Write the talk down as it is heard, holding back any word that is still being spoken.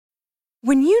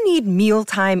When you need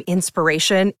mealtime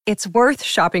inspiration, it's worth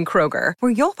shopping Kroger,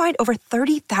 where you'll find over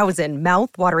 30,000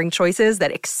 mouth-watering choices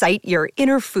that excite your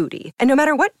inner foodie. And no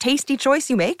matter what tasty choice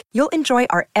you make, you'll enjoy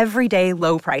our everyday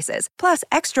low prices, plus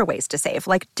extra ways to save,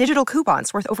 like digital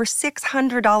coupons worth over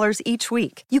 $600 each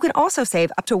week. You can also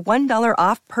save up to $1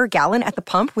 off per gallon at the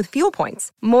pump with fuel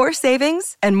points. More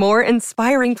savings and more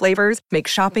inspiring flavors make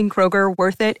shopping Kroger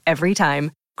worth it every time.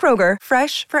 Kroger,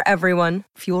 fresh for everyone.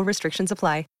 Fuel restrictions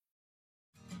apply.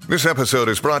 This episode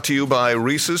is brought to you by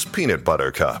Reese's Peanut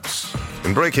Butter Cups.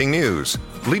 In breaking news,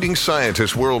 leading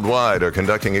scientists worldwide are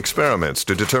conducting experiments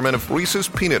to determine if Reese's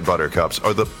Peanut Butter Cups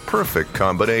are the perfect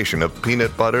combination of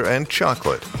peanut butter and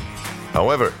chocolate.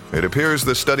 However, it appears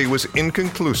the study was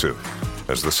inconclusive,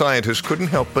 as the scientists couldn't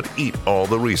help but eat all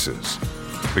the Reese's.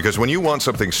 Because when you want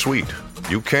something sweet,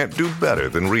 you can't do better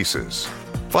than Reese's.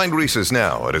 Find Reese's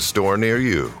now at a store near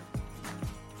you.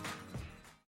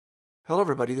 Hello,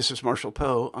 everybody. This is Marshall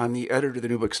Poe. I'm the editor of the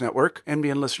New Books Network.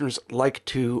 NBN listeners like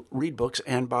to read books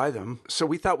and buy them. So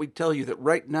we thought we'd tell you that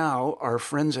right now, our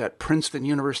friends at Princeton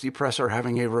University Press are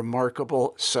having a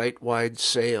remarkable site-wide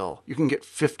sale. You can get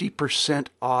 50%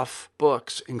 off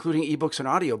books, including ebooks and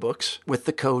audiobooks, with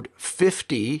the code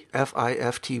 50,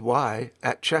 F-I-F-T-Y,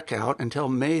 at checkout until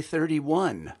May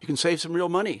 31. You can save some real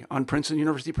money on Princeton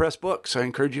University Press books. I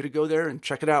encourage you to go there and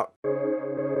check it out.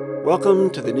 Welcome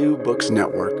to the New Books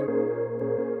Network.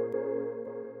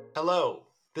 Hello,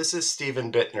 this is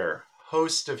Stephen Bittner,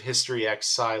 host of History X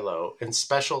Silo and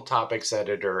special topics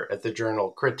editor at the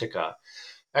journal Kritika,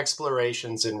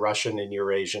 Explorations in Russian and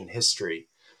Eurasian History.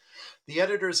 The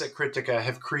editors at Kritika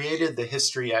have created the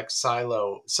History X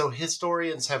Silo so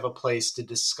historians have a place to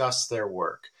discuss their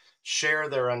work, share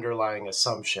their underlying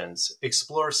assumptions,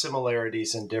 explore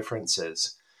similarities and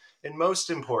differences, and most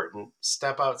important,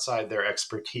 step outside their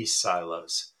expertise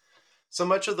silos. So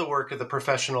much of the work of the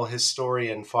professional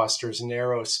historian fosters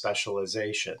narrow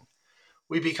specialization.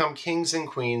 We become kings and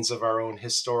queens of our own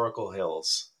historical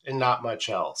hills, and not much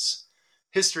else.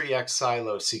 History X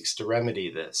Silo seeks to remedy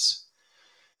this.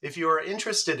 If you are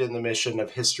interested in the mission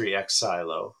of History X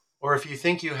Silo, or if you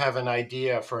think you have an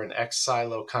idea for an X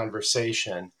Silo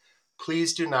conversation,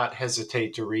 please do not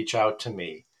hesitate to reach out to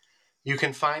me. You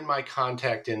can find my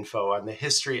contact info on the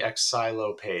History X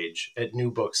Silo page at New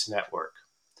Books Network.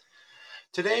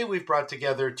 Today, we've brought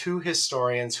together two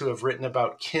historians who have written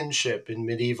about kinship in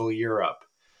medieval Europe.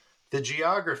 The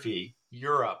geography,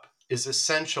 Europe, is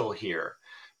essential here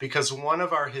because one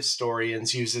of our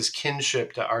historians uses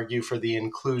kinship to argue for the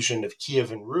inclusion of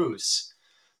Kyivan Rus,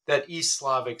 that East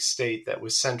Slavic state that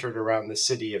was centered around the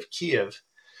city of Kyiv,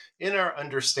 in our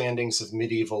understandings of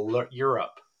medieval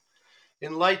Europe.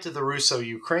 In light of the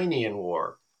Russo-Ukrainian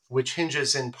War, which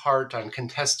hinges in part on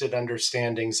contested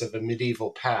understandings of a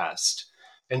medieval past,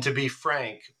 and to be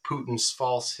frank, Putin's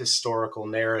false historical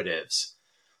narratives,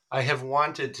 I have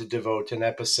wanted to devote an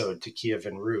episode to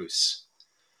Kyivan Rus.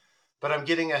 But I'm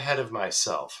getting ahead of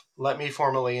myself. Let me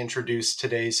formally introduce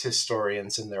today's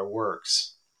historians and their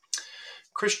works.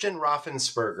 Christian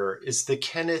Raffensperger is the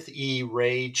Kenneth E.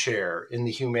 Ray Chair in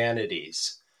the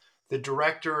Humanities, the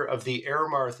director of the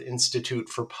Ermarth Institute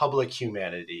for Public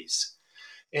Humanities,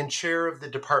 and chair of the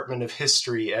Department of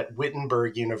History at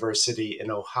Wittenberg University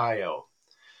in Ohio.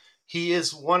 He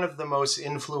is one of the most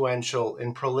influential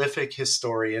and prolific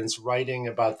historians writing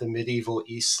about the medieval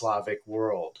East Slavic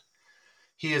world.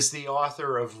 He is the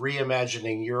author of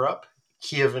Reimagining Europe,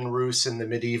 Kyivan Rus in the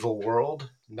Medieval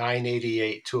World,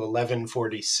 988 to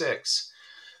 1146,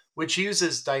 which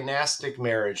uses dynastic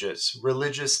marriages,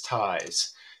 religious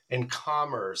ties, and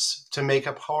commerce to make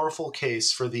a powerful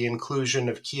case for the inclusion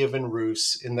of Kyivan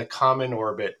Rus in the common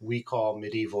orbit we call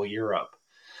medieval Europe.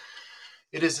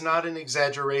 It is not an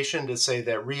exaggeration to say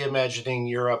that Reimagining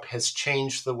Europe has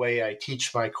changed the way I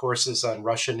teach my courses on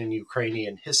Russian and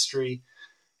Ukrainian history,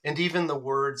 and even the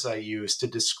words I use to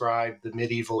describe the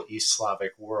medieval East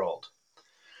Slavic world.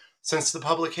 Since the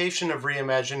publication of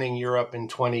Reimagining Europe in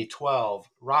 2012,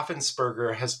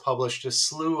 Raffensperger has published a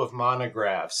slew of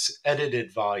monographs,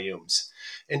 edited volumes,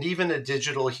 and even a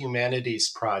digital humanities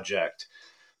project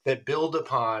that build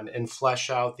upon and flesh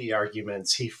out the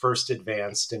arguments he first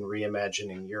advanced in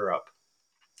Reimagining Europe.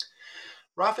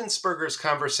 Raffensperger's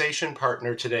conversation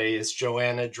partner today is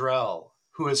Joanna Drell,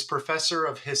 who is professor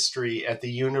of history at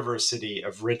the University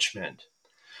of Richmond.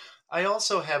 I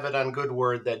also have it on good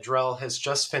word that Drell has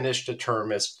just finished a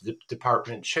term as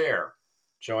department chair.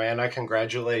 Joanna,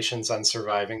 congratulations on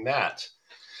surviving that.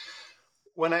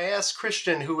 When I asked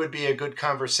Christian who would be a good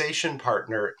conversation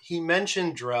partner, he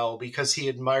mentioned Drell because he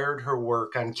admired her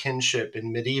work on kinship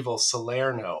in medieval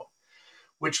Salerno,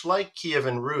 which, like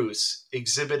Kyivan Rus,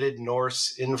 exhibited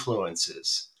Norse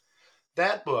influences.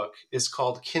 That book is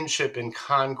called Kinship and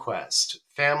Conquest,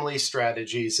 Family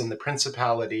Strategies in the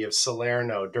Principality of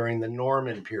Salerno during the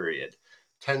Norman period,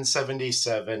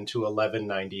 1077 to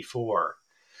 1194.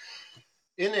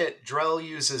 In it, Drell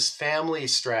uses family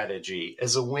strategy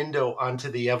as a window onto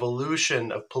the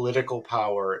evolution of political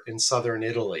power in southern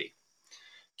Italy.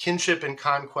 Kinship and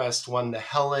Conquest won the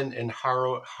Helen and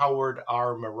Howard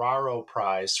R. Marraro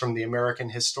Prize from the American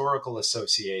Historical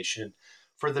Association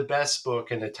for the best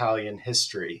book in Italian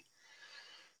history.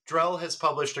 Drell has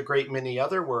published a great many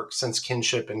other works since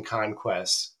Kinship and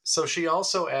Conquest, so she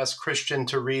also asked Christian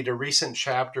to read a recent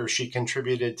chapter she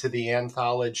contributed to the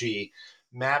anthology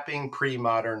Mapping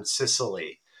Pre-Modern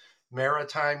Sicily,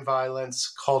 Maritime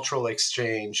Violence, Cultural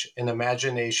Exchange, and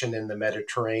Imagination in the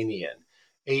Mediterranean,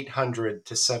 800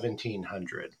 to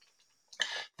 1700.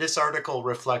 This article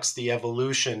reflects the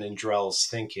evolution in Drell's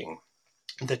thinking.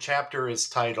 The chapter is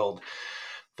titled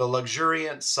The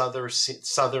Luxuriant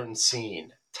Southern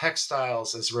Scene,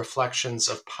 Textiles as Reflections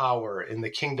of Power in the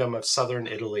Kingdom of Southern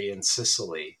Italy and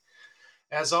Sicily.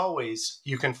 As always,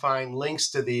 you can find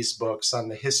links to these books on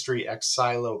the History Ex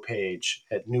Silo page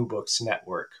at New Books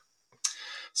Network.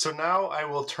 So now I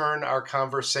will turn our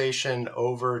conversation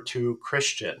over to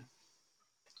Christian.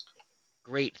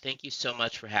 Great. Thank you so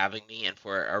much for having me and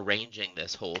for arranging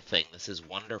this whole thing. This is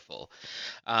wonderful.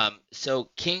 So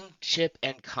Kingship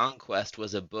and Conquest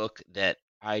was a book that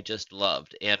I just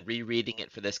loved, and rereading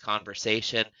it for this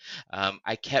conversation,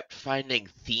 I kept finding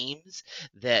themes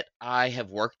that I have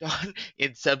worked on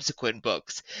in subsequent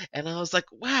books. And I was like,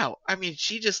 wow, I mean,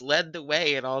 she just led the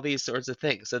way in all these sorts of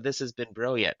things. So this has been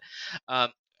brilliant.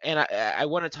 And I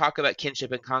want to talk about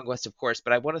Kinship and Conquest, of course,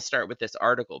 but I want to start with this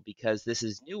article because this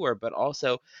is newer, but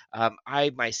also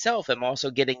I myself am also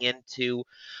getting into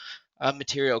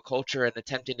material culture and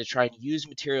attempting to try and use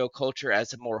material culture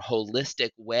as a more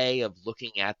holistic way of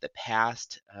looking at the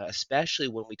past, especially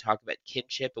when we talk about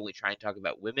kinship and we try and talk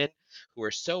about women who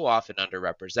are so often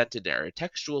underrepresented in our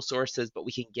textual sources, but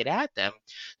we can get at them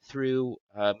through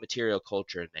material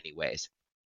culture in many ways.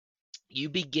 You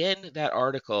begin that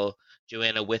article,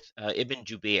 Joanna, with Ibn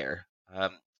Jubair,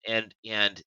 and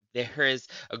there is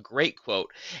a great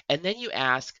quote, and then you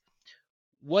ask,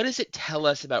 what does it tell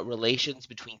us about relations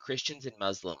between Christians and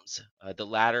Muslims, the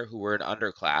latter who were an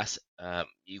underclass?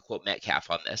 You quote Metcalf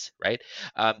on this, right?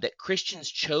 That Christians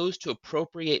chose to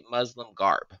appropriate Muslim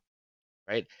garb,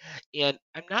 right? And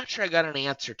I'm not sure I got an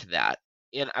answer to that.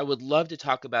 And I would love to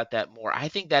talk about that more. I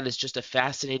think that is just a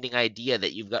fascinating idea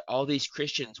that you've got all these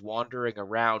Christians wandering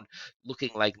around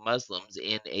looking like Muslims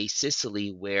in a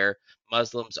Sicily where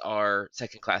Muslims are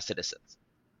second-class citizens.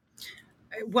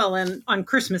 Well, and on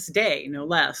Christmas Day, no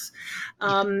less.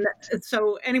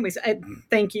 So anyways,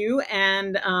 thank you.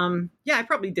 And yeah, I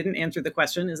probably didn't answer the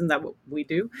question. Isn't that what we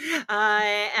do?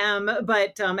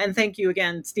 And thank you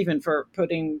again, Stephen, for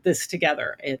putting this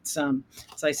together. It's,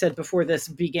 as I said before this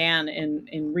began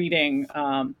in reading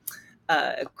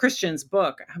Christian's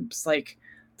book, I was like,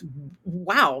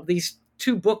 wow, these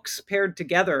two books paired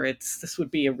together, this would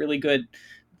be a really good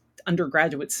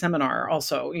undergraduate seminar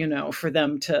also, for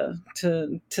them to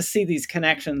see these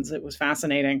connections. It was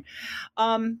fascinating.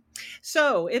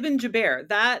 So Ibn Jubair,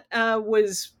 that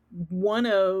was one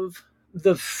of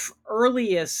the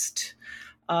earliest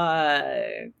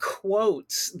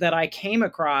quotes that I came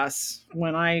across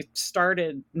when I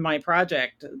started my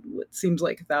project. It seems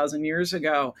like 1,000 years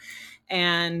ago.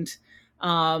 And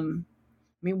I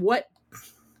mean, what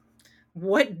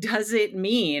does it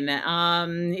mean?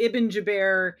 Ibn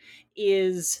Jubair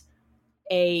is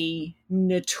a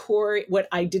notorious, what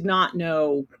I did not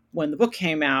know when the book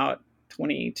came out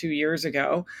 22 years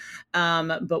ago,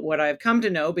 but what I've come to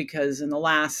know, because in the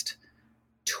last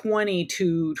 20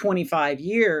 to 25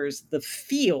 years, the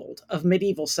field of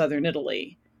medieval southern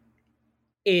Italy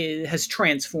has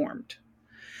transformed.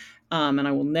 And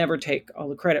I will never take all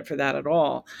the credit for that at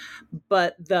all.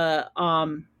 But the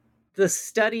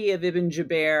study of Ibn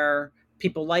Jubair,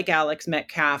 people like Alex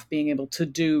Metcalf being able to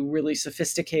do really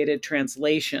sophisticated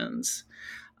translations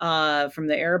from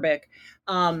the Arabic,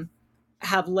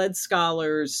 have led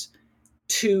scholars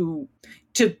to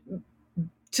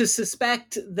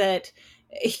suspect that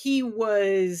he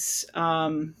was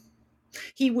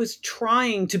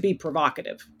trying to be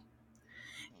provocative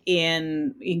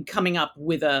in coming up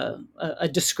with a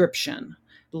description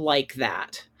like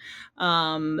that.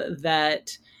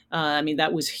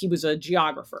 He was a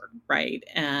geographer, right?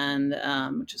 And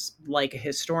just like a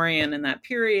historian in that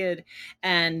period.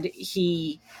 And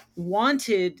he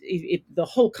wanted, the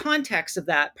whole context of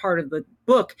that part of the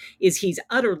book is he's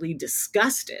utterly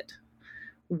disgusted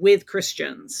with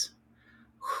Christians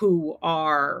who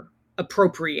are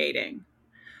appropriating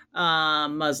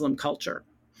Muslim culture.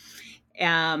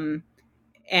 And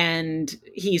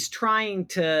he's trying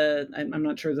to, I'm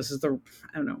not sure this is I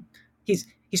don't know, he's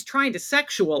trying to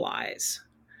sexualize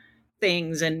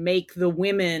things and make the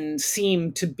women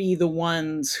seem to be the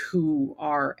ones who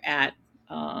are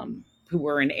who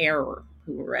are in error,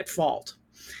 who are at fault.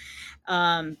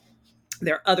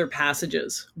 There are other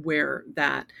passages where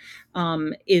that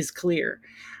is clear.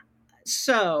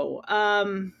 So,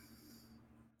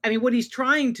 what he's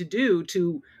trying to do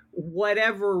to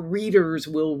whatever readers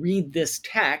will read this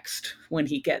text when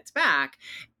he gets back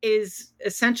is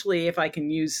essentially, if I can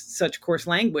use such coarse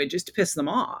language, is to piss them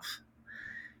off,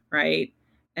 right?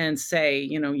 And say,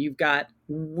 you've got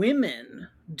women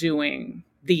doing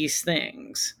these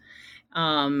things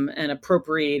and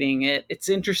appropriating it. It's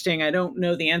interesting. I don't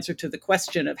know the answer to the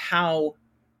question of how,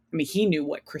 he knew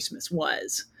what Christmas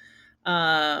was.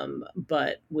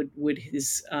 But would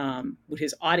his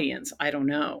audience, I don't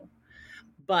know.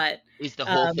 But is the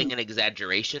whole thing an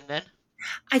exaggeration then?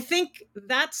 I think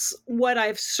that's what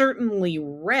I've certainly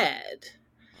read.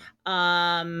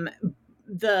 I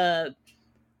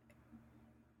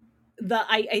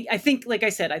think, like I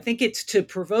said, I think it's to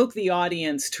provoke the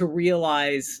audience to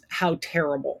realize how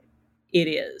terrible it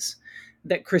is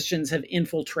that Christians have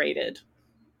infiltrated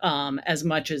as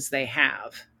much as they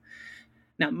have.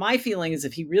 Now, my feeling is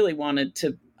if he really wanted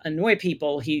to annoy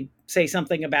people, he'd say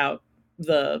something about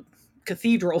the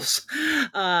cathedrals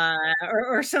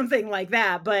or something like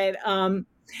that. But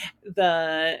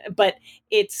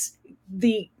it's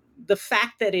the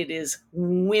fact that it is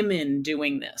women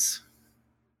doing this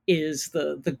is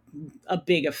a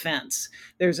big offense.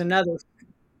 There's another.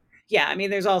 Yeah,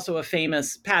 there's also a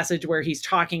famous passage where he's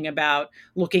talking about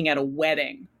looking at a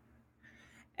wedding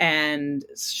and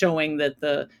showing that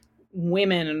the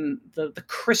women, the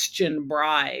Christian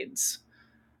brides,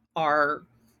 are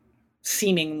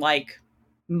seeming like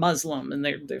Muslim, and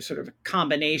they're sort of a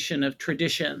combination of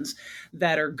traditions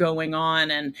that are going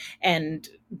on, and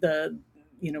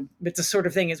it's a sort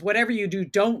of thing is whatever you do,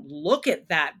 don't look at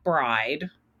that bride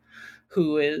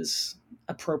who is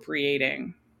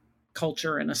appropriating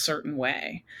culture in a certain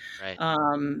way. Right.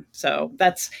 So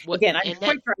that's, again, I'm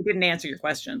quite sure I didn't answer your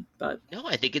question, but no,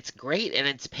 I think it's great, and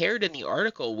it's paired in the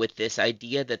article with this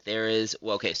idea that there is,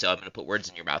 so I'm going to put words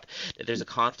in your mouth, that there's a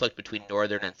conflict between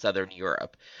northern and southern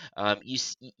Europe. You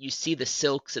see the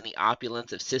silks and the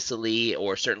opulence of Sicily,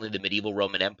 or certainly the medieval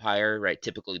Roman Empire, right?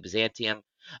 Typically Byzantium.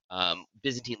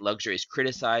 Byzantine luxury is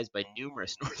criticized by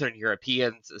numerous Northern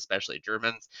Europeans, especially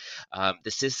Germans.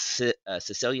 The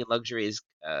Sicilian luxury is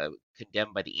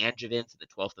condemned by the Angevins in the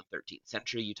 12th and 13th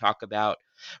century you talk about,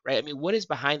 right? What is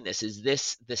behind this? Is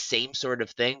this the same sort of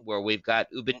thing where we've got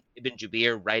Ibn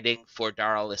Jubir writing for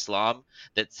Dar al-Islam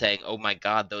that's saying, oh my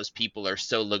God, those people are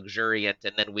so luxuriant,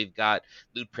 and then we've got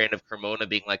Liutprand of Cremona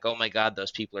being like, oh my God,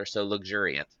 those people are so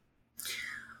luxuriant?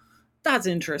 That's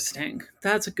interesting.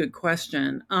 That's a good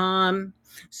question.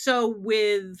 So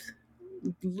with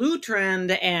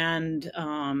Liutprand and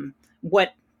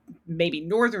what maybe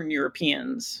Northern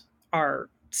Europeans are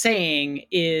saying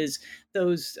is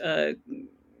those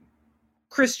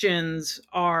Christians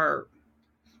are,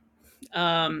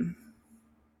 again,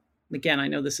 I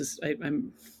know this is,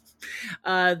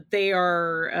 they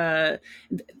are,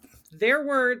 their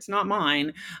words, not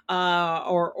mine,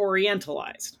 are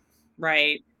Orientalized,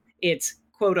 right? It's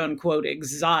quote unquote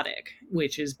exotic,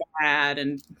 which is bad.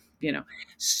 And,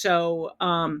 so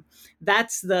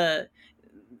that's the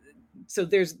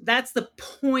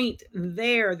point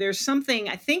there. There's something,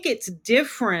 I think it's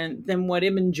different than what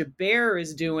Ibn Jabir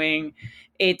is doing.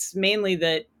 It's mainly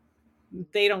that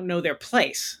they don't know their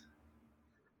place.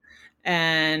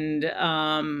 And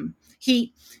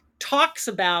he talks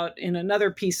about, in another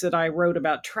piece that I wrote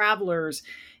about travelers,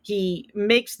 he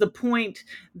makes the point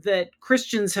that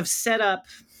Christians have set up,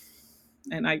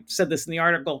 and I said this in the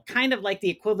article, kind of like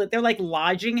the equivalent, they're like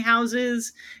lodging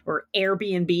houses or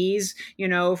Airbnbs,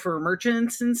 for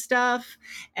merchants and stuff,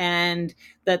 and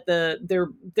that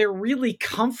they're really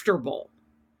comfortable.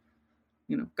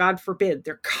 God forbid,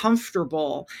 they're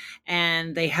comfortable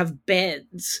and they have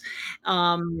beds.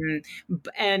 And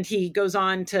he goes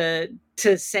on to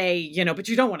say, but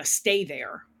you don't want to stay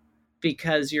there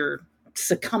because you're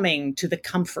succumbing to the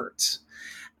comforts.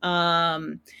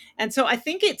 And so I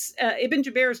think it's Ibn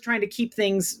Jabir is trying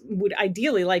to would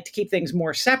ideally like to keep things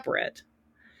more separate.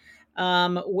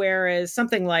 Whereas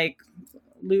something like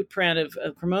Liutprand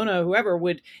of Cremona, whoever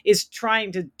is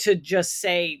trying to just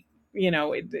say,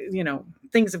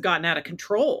 things have gotten out of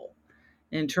control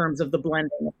in terms of the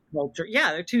blending of culture.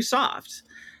 Yeah, they're too soft.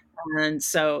 And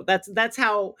so that's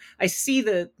how I see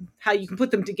how you can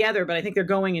put them together, but I think they're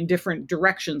going in different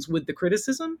directions with the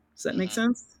criticism. Does that make Mhm.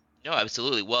 sense? No,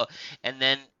 absolutely. Well, and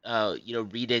then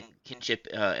reading Kinship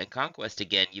and Conquest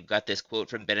again, you've got this quote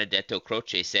from Benedetto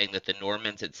Croce saying that the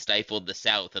Normans had stifled the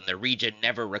south and the region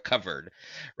never recovered,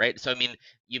 right? So I mean,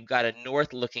 you've got a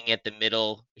north looking at the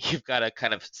middle, you've got a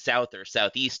kind of south or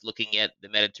southeast looking at the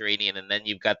Mediterranean, and then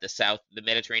you've got the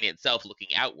Mediterranean itself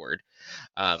looking outward.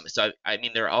 So I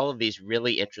mean, there are all of these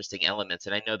really interesting elements,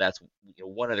 and I know that's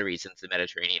one of the reasons the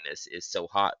Mediterranean is so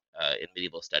hot in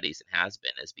medieval studies and has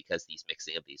been, is because these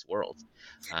mixing of these worlds.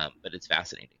 But it's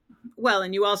fascinating. Well,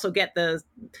 and you also get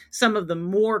some of the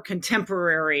more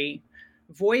contemporary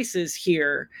voices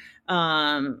here.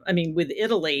 I mean, with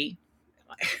Italy,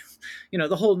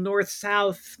 the whole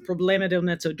north-south problema del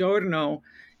Mezzogiorno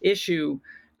issue.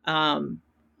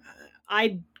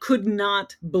 I could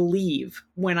not believe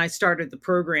when I started the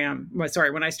program,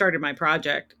 when I started my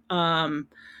project, that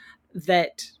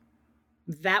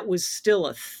was still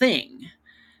a thing.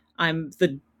 I'm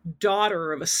the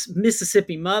daughter of a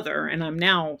Mississippi mother, and I'm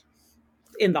now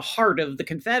in the heart of the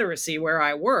Confederacy where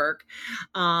I work,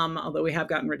 although we have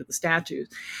gotten rid of the statues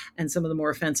and some of the more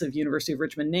offensive University of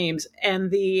Richmond names.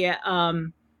 And my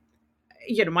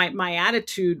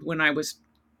attitude when I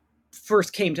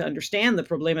first came to understand the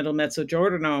Problema del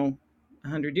Mezzogiorno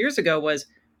 100 years ago was,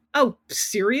 oh,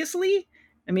 seriously?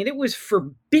 I mean, it was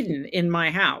forbidden in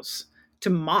my house to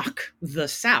mock the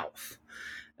South.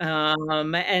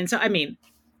 And so, I mean,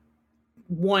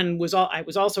 I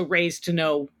was also raised to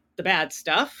know the bad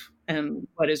stuff and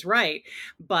what is right,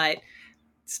 but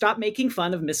stop making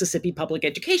fun of Mississippi public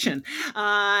education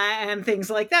and things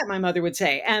like that, my mother would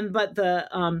say.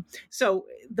 So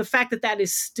the fact that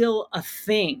is still a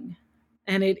thing,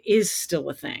 and it is still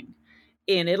a thing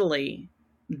in Italy,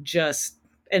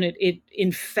 and it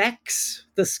infects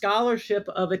the scholarship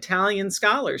of Italian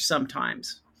scholars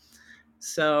sometimes.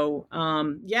 So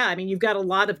I mean, you've got a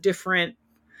lot of different,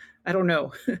 I don't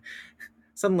know,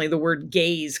 suddenly the word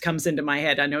gaze comes into my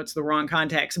head. I know it's the wrong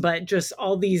context, but just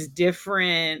all these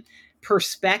different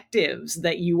perspectives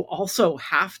that you also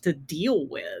have to deal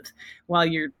with while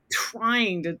you're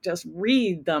trying to just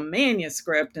read the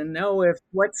manuscript and know if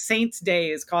what Saint's Day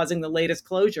is causing the latest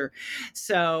closure.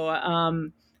 So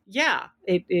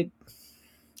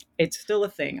it's still a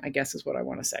thing, I guess, is what I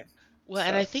want to say. Well,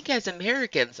 and I think as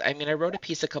Americans, I mean, I wrote a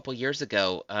piece a couple years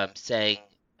ago saying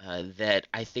that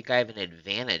I think I have an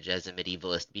advantage as a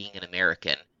medievalist being an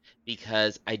American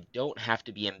because I don't have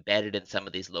to be embedded in some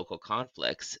of these local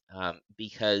conflicts.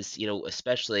 Because,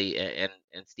 especially, and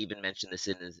Stephen mentioned this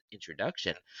in his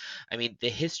introduction, I mean, the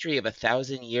history of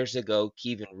 1,000 years ago,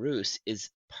 Kyivan Rus,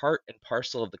 is part and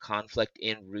parcel of the conflict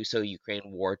in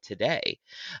Russo-Ukraine war today.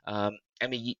 I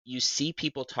mean, you see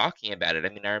people talking about it. I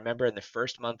mean, I remember in the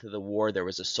first month of the war, there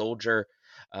was a soldier,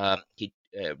 he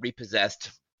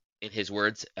repossessed, in his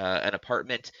words, an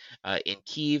apartment in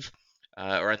Kyiv,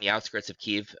 or on the outskirts of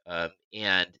Kyiv,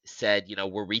 and said,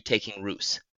 we're retaking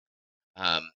Rus.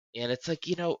 And it's like,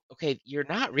 okay, you're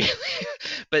not really,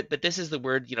 but this is the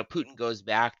word, Putin goes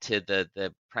back to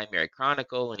the primary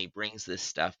chronicle and he brings this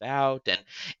stuff out.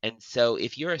 And so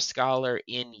if you're a scholar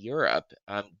in Europe,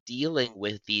 dealing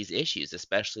with these issues,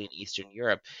 especially in Eastern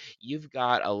Europe, you've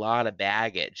got a lot of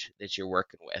baggage that you're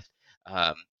working with.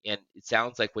 And it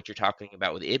sounds like what you're talking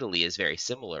about with Italy is very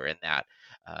similar in that.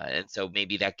 And so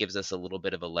maybe that gives us a little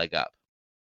bit of a leg up.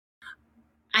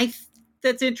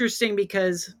 That's interesting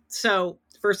because,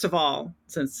 first of all,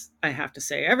 since I have to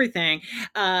say everything,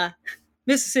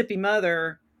 Mississippi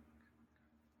mother,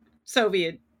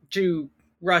 Soviet, Jew,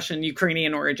 Russian,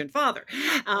 Ukrainian origin father.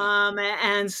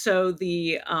 And so on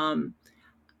the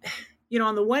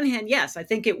one hand, yes, I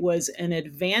think it was an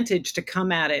advantage to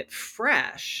come at it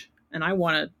fresh. And I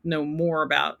want to know more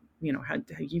about, how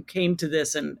you came to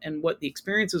this and what the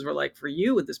experiences were like for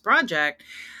you with this project.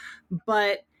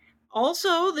 But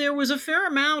also, there was a fair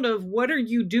amount of what are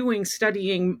you doing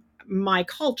studying my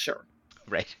culture?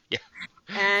 Right. Yeah.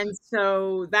 And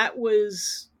so that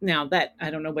was, now that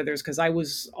I don't know whether it's because I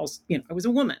was also, I was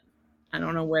a woman. I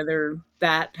don't know whether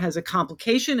that has a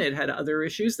complication. It had other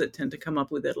issues that tend to come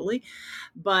up with Italy,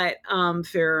 but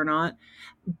fair or not.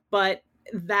 But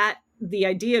the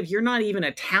idea of you're not even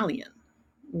Italian.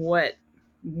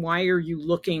 Why are you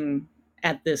looking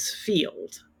at this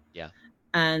field? Yeah.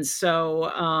 And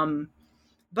so,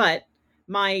 but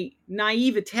my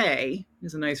naivete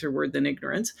is a nicer word than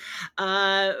ignorance,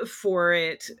 for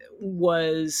it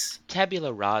was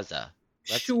tabula rasa.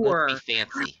 Let's be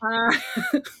fancy.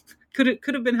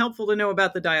 Could have been helpful to know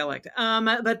about the dialect.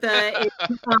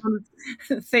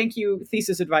 Thank you,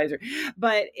 thesis advisor.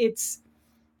 But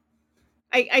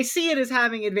I see it as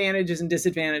having advantages and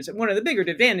disadvantages. One of the bigger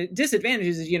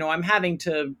disadvantages is, I'm having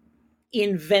to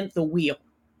invent the wheel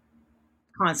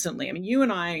constantly. I mean, you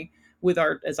and I,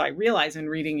 as I realize in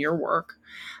reading your work,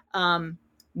 there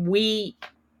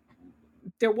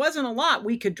wasn't a lot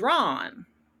we could draw on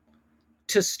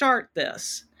to start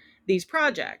these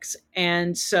projects.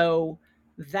 And so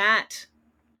that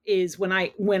is when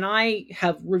I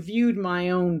have reviewed my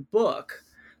own book,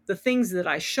 the things that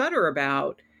I shudder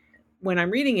about when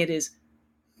I'm reading it is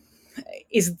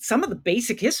some of the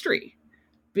basic history,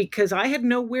 because I had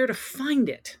nowhere to find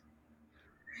it.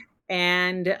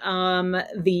 And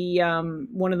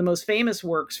one of the most famous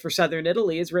works for Southern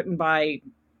Italy is written by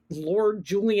Lord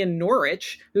Julian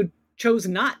Norwich, who chose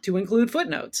not to include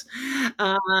footnotes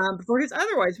for his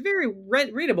otherwise very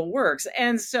readable works.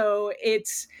 And so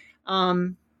it's,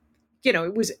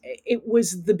 it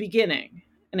was the beginning.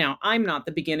 Now, I'm not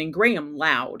the beginning. Graham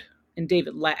Loud and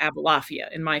David Abulafia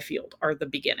in my field are the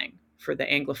beginning for the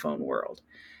Anglophone world.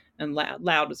 And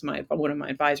Loud is one of my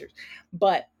advisors.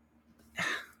 But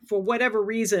for whatever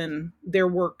reason, their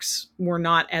works were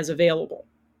not as available.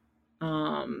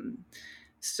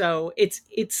 So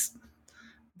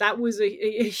that was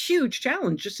a huge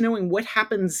challenge, just knowing what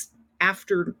happens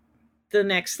after the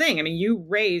next thing. I mean, you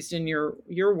raised in your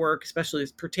work, especially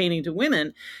as pertaining to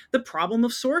women, the problem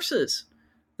of sources,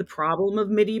 the problem of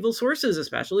medieval sources,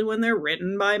 especially when they're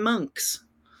written by monks.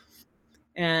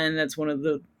 And that's one of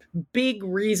the big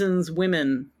reasons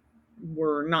women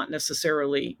were not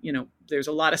necessarily, there's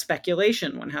a lot of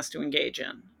speculation one has to engage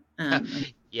in.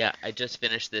 Yeah, I just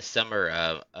finished this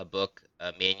summer a book,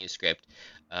 a manuscript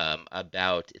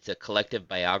about, it's a collective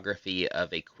biography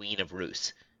of a Queen of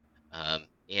Rus.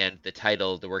 And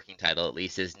the working title at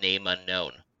least, is Name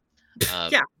Unknown.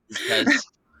 Yeah. Because,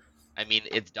 I mean,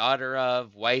 it's daughter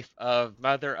of, wife of,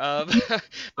 mother of, but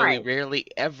right. We rarely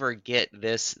ever get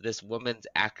this woman's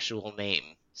actual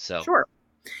name. So sure.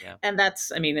 Yeah. And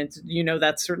that's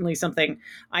certainly something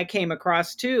I came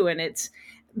across too. And it's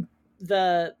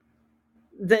the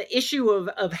issue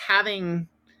of having,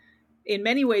 in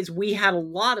many ways, we had a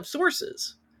lot of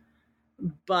sources,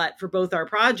 but for both our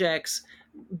projects,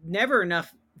 never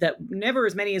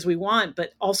as many as we want,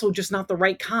 but also just not the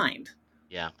right kind.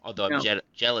 Yeah. Although I'm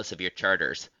jealous of your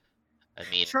charters. I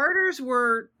mean, charters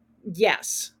were,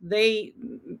 yes,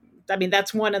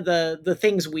 that's one of the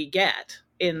things we get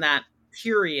in that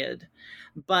period,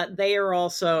 but they are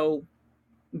also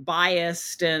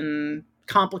biased and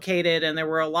complicated, and there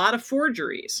were a lot of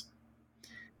forgeries,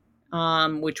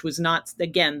 which was not,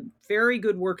 again, very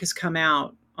good work has come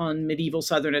out on medieval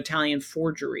Southern Italian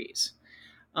forgeries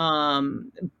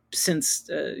since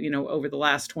over the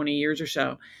last 20 years or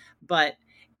so. But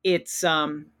it's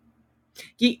what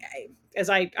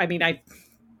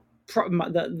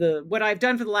I've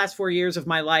done for the last 4 years of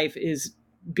my life is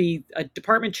be a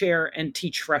department chair and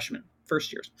teach freshmen,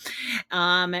 first years,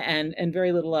 and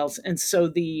very little else. And so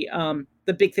the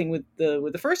big thing with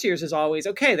the first years is always,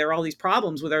 okay, there are all these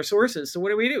problems with our sources. So what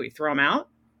do? We throw them out,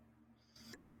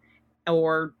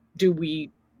 or do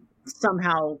we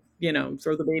somehow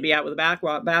throw the baby out with the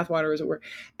bathwater, as it were?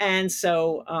 And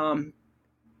so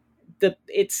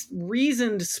it's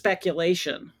reasoned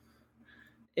speculation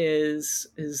is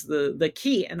the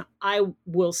key. And I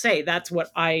will say that's what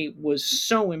I was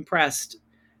so impressed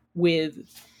with,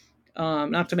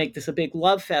 not to make this a big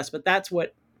love fest, but that's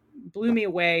what blew me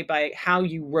away by how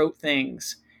you wrote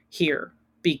things here,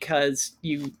 because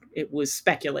it was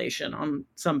speculation on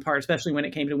some part, especially when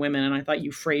it came to women. And I thought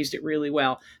you phrased it really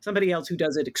well. Somebody else who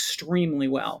does it extremely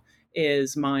well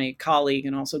is my colleague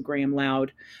and also Graham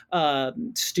Loud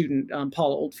student,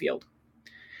 Paula Oldfield,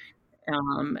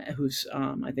 who's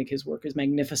I think his work is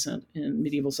magnificent in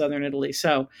medieval Southern Italy.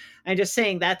 So I'm just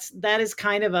saying that is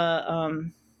kind of a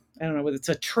I don't know whether it's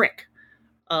a trick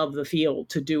of the field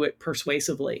to do it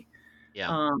persuasively.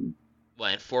 Yeah. Well,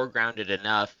 and foregrounded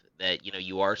enough that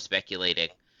you are speculating,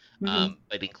 but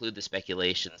include the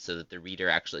speculation so that the reader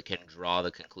actually can draw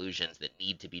the conclusions that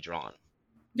need to be drawn.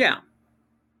 Yeah.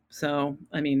 So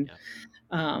I mean,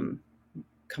 come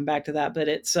back to that, but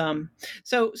it's so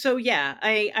yeah.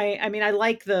 I mean, I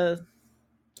like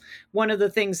one of the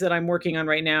things that I'm working on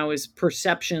right now is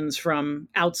perceptions from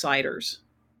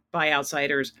by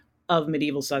outsiders of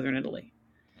medieval Southern Italy,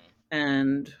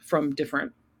 and from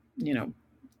different,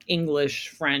 English,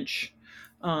 French,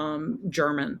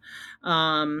 German,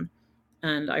 and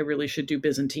I really should do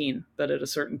Byzantine, but at a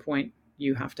certain point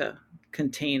you have to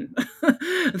contain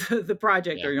the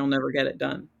project, or you'll never get it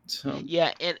done. So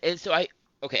yeah, and so I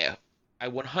I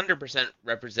 100%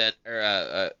 represent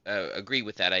or agree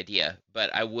with that idea, but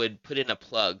I would put in a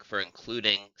plug for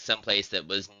including someplace that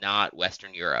was not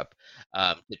Western Europe,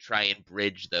 to try and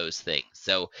bridge those things.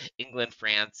 So England,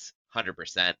 France,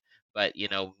 100%, but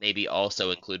maybe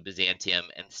also include Byzantium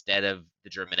instead of the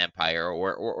German Empire,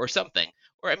 or something.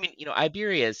 Or I mean,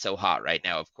 Iberia is so hot right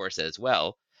now, of course, as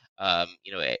well.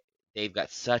 They've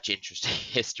got such interesting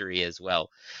history as well.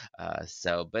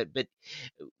 But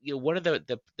one of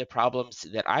the problems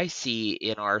that I see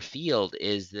in our field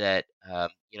is that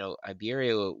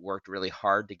Iberia worked really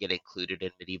hard to get included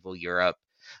in medieval Europe,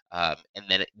 and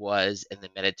then and the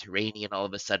Mediterranean all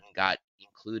of a sudden got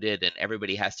included, and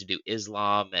everybody has to do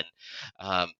Islam,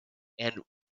 um, and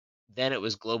then it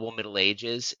was global Middle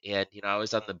Ages, and I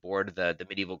was on the board of the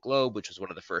Medieval Globe, which was one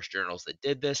of the first journals that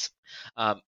did this.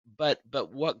 Um, but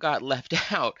what got left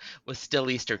out was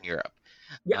still Eastern Europe.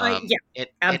 Yeah, And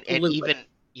absolutely. even,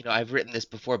 I've written this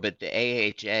before, but the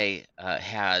AHA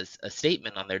has a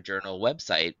statement on their journal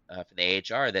website for the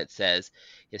AHR that says,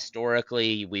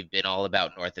 historically, we've been all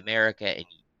about North America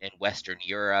and Western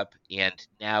Europe, and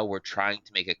now we're trying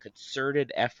to make a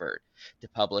concerted effort to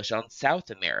publish on South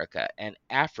America and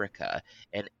Africa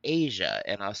and Asia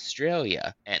and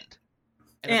Australia. And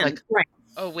I'm like, Right.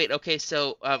 oh, wait, okay,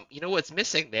 so what's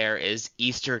missing there is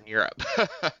Eastern Europe.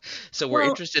 So we're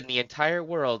Well, interested in the entire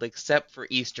world except for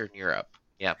Eastern Europe.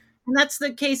 Yeah. and that's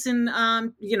the case in,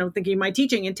 thinking of my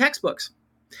teaching in textbooks.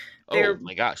 Oh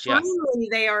my gosh, yes. Finally,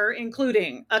 they are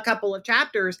including a couple of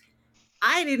chapters.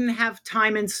 I didn't have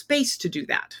time and space to do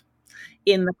that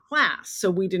in the class,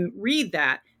 so we didn't read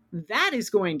that. That is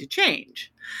going to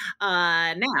change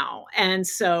now, and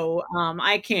so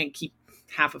I can't keep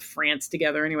half of France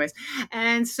together, anyways.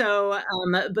 And so,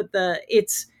 one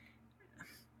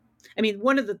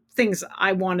of the things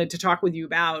I wanted to talk with you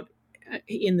about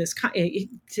in this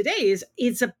today is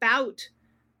it's about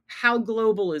how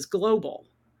global is global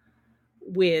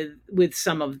with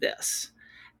some of this,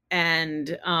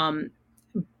 and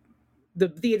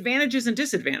the advantages and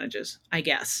disadvantages, I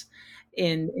guess,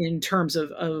 in terms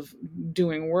of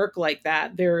doing work like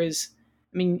that. There is,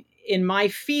 in my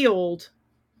field,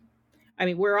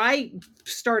 where I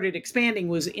started expanding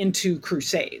was into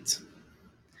crusades.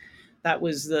 That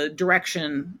was the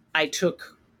direction I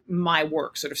took my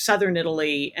work, sort of southern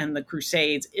Italy and the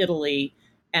Crusades, Italy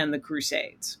and the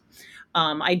Crusades.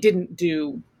 I didn't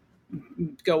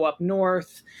go up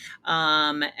north,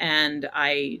 and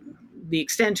the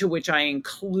extent to which I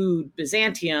include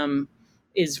Byzantium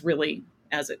is really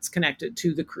as it's connected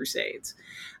to the Crusades.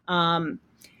 And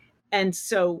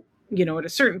so, at a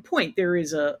certain point, there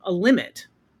is a limit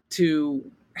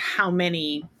to how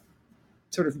many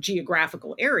sort of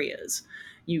geographical areas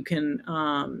you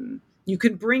can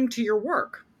bring to your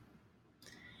work,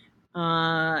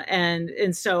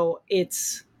 and so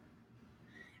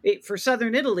for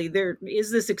southern Italy, there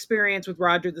is this experience with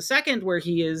Roger II where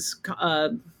he is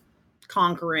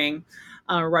conquering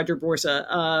Roger Borsa,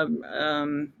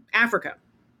 Africa,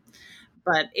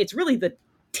 but it's really the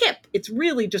tip. It's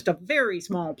really just a very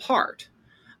small part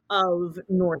of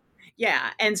North. Yeah,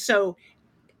 and so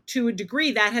to a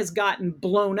degree, that has gotten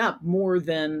blown up more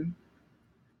than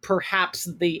perhaps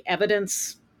the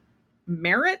evidence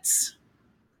merits.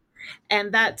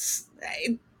 And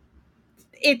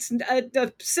it's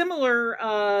a similar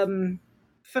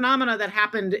phenomena that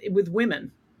happened with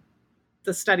women,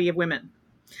 the study of women,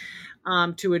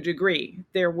 to a degree.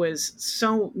 There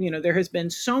has been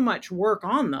so much work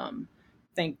on them,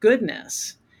 thank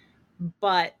goodness.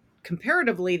 But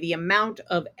comparatively, the amount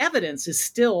of evidence is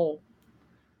still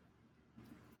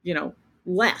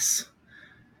less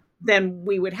than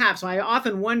we would have. So I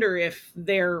often wonder if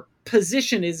their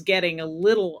position is getting a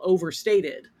little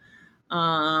overstated.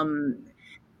 Does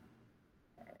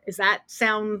that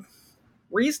sound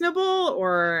reasonable?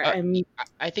 Or I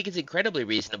think it's incredibly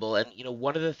reasonable. And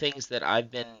one of the things that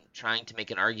I've been trying to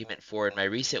make an argument for in my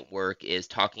recent work is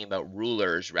talking about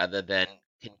rulers rather than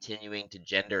continuing to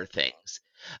gender things.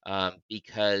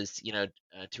 Because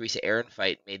Teresa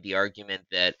Ehrenfeit made the argument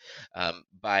that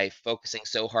by focusing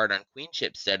so hard on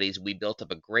queenship studies, we built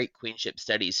up a great queenship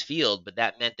studies field, but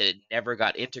that meant that it never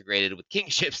got integrated with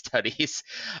kingship studies.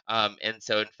 And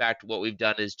so, in fact, what we've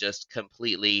done is just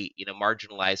completely,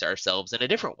 marginalize ourselves in a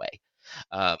different way.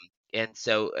 And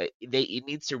so it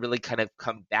needs to really kind of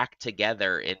come back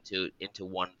together into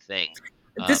one thing.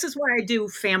 This is why I do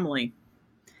family.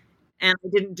 And I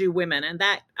didn't do women. And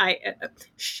that I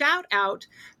shout out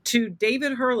to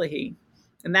David Herlihy.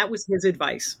 And that was his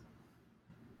advice.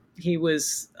 He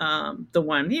was the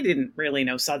one, he didn't really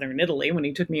know southern Italy when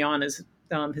he took me on as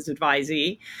his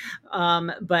advisee.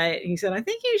 But he said, I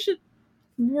think you should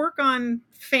work on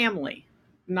family,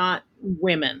 not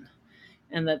women,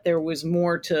 and that there was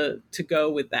more to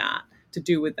go with that, to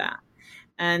do with that.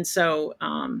 And so,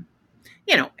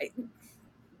 you know,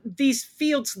 these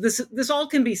fields, this all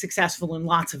can be successful in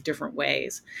lots of different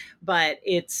ways, but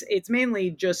it's mainly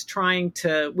just trying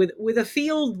to with a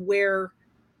field where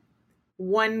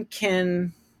one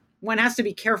has to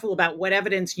be careful about what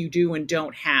evidence you do and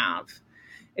don't have.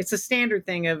 It's a standard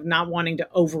thing of not wanting to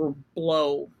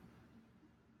overblow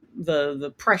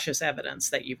the precious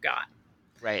evidence that you've got.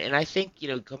 Right. And I think,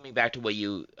 coming back to what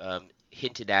you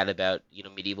hinted at about,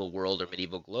 medieval world or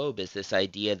medieval globe, is this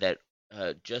idea that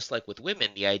just like with women,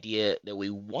 the idea that we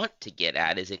want to get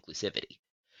at is inclusivity,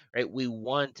 right? We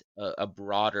want a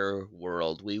broader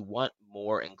world. We want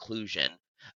more inclusion.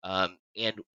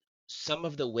 And some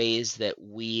of the ways that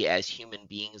we as human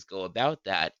beings go about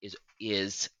that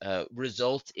is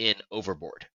result in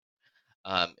overboard,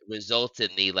 results in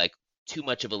the like too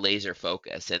much of a laser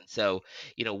focus. And so,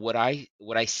 what I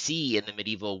see in the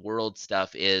medieval world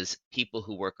stuff is people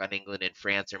who work on England and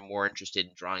France are more interested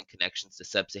in drawing connections to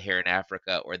sub-Saharan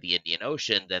Africa or the Indian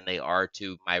Ocean than they are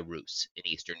to my Rus in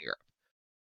Eastern Europe.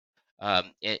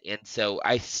 And so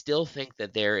I still think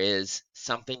that there is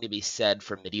something to be said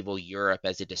for medieval Europe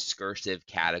as a discursive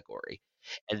category.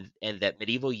 And that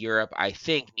medieval Europe, I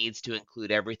think, needs to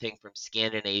include everything from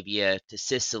Scandinavia to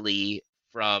Sicily,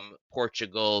 from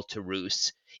Portugal to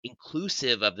Rus,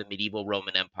 inclusive of the medieval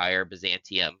Roman Empire,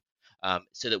 Byzantium,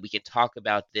 so that we can talk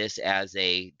about this as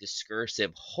a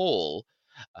discursive whole,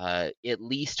 at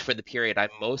least for the period I'm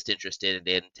most interested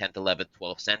in, 10th, 11th,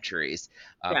 12th centuries.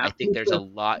 Yeah, I think there's a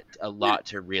lot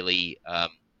to really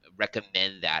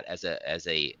recommend that as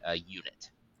a unit.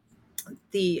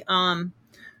 The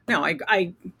no,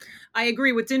 I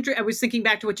agree. What's interesting, I was thinking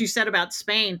back to what you said about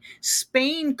Spain.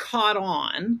 Spain caught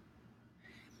on.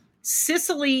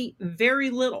 Sicily,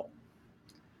 very little.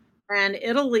 And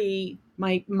Italy,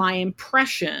 my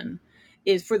impression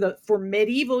is for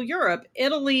medieval Europe,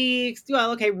 Italy,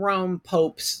 well, okay, Rome,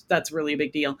 popes, that's really a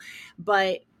big deal.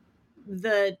 But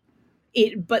the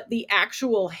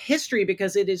actual history,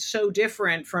 because it is so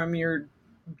different from your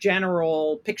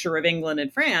general picture of England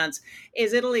and France,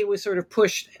 is Italy was sort of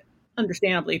pushed,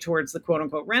 understandably, towards the quote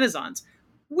unquote Renaissance,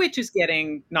 which is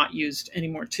getting not used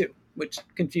anymore too, which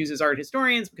confuses art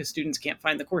historians because students can't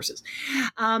find the courses.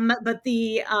 But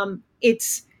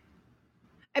it's,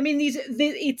 I mean,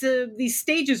 these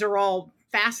stages are all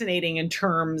fascinating in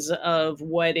terms of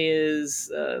what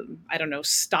is, I don't know,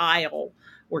 style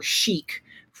or chic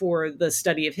for the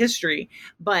study of history.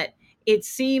 But it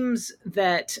seems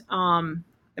that,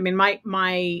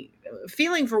 my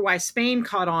feeling for why Spain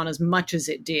caught on as much as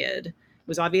it did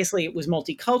was obviously it was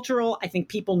multicultural. I think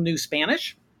people knew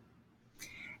Spanish,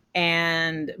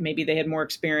 and maybe they had more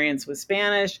experience with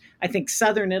Spanish. I think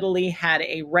Southern Italy had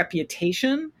a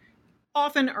reputation,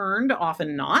 often earned,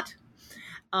 often not,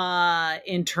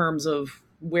 in terms of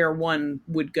where one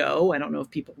would go. I don't know if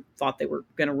people thought they were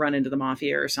going to run into the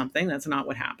mafia or something. That's not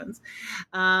what happens.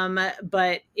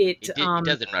 But it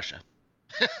does in Russia.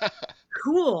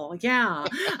 Cool, yeah.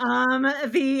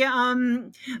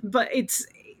 But it's,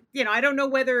 I don't know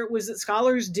whether it was that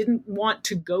scholars didn't want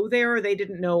to go there, or they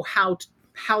didn't know how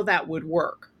that would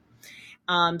work.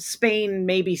 Spain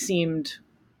maybe seemed,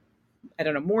 I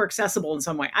don't know, more accessible in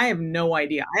some way. I have no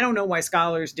idea. I don't know why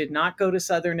scholars did not go to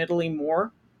Southern Italy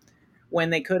more when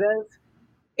they could have.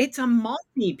 It's a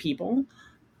multi people.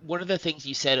 One of the things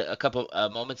you said a couple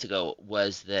moments ago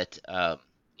was that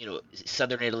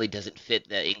Southern Italy doesn't fit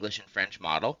the English and French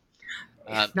model.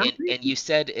 And you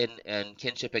said in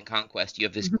Kinship and Conquest, you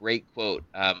have this great quote,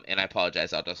 and I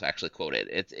apologize, I'll just actually quote it.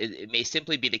 It may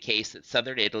simply be the case that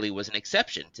Southern Italy was an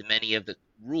exception to many of the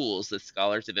rules that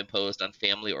scholars have imposed on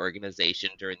family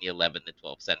organization during the 11th and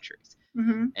 12th centuries.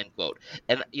 End quote.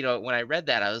 And, when I read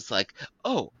that, I was like,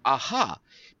 oh, aha,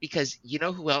 because you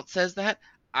know who else says that?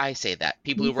 I say that.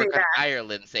 People who work on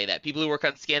Ireland say that. People who work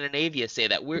on Scandinavia say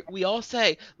that. We all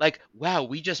say, like, wow,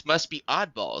 we just must be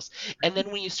oddballs. And then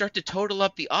when you start to total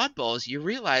up the oddballs, you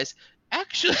realize,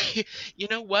 actually, you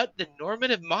know what? The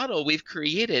normative model we've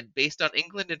created based on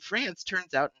England and France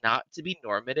turns out not to be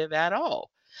normative at all.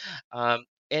 And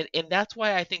that's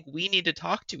why I think we need to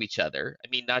talk to each other. I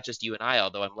mean, not just you and I,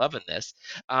 although I'm loving this,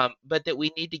 but that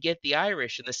we need to get the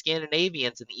Irish and the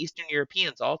Scandinavians and the Eastern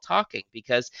Europeans all talking,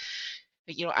 because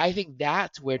I think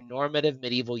that's where normative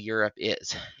medieval Europe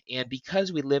is. And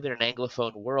because we live in an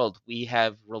Anglophone world, we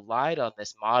have relied on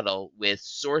this model with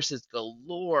sources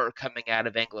galore coming out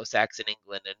of Anglo-Saxon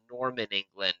England and Norman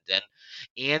England and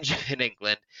Angevin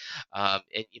England. And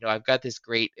I've got this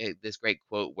great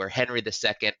quote where Henry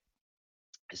II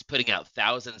is putting out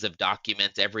thousands of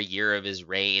documents every year of his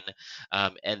reign.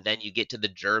 And then you get to the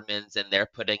Germans and they're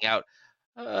putting out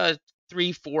uh,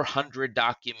 400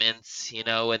 documents,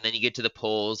 and then you get to the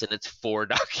Poles and it's 4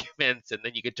 documents, and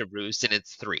then you get to Rus and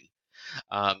it's 3.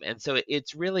 And so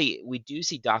it's really, we do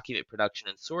see document production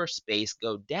and source space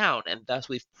go down, and thus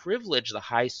we've privileged the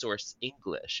high source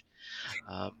English.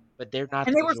 But they're not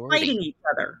And the they were majority. fighting each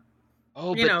other.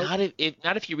 Oh, You but know,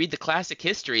 not if you read the classic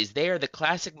histories. They are the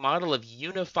classic model of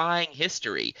unifying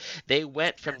history. They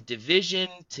went from division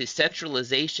to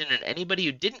centralization, and anybody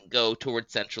who didn't go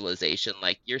towards centralization,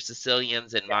 like your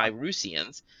Sicilians and my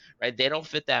Rusians, right? They don't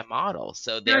fit that model,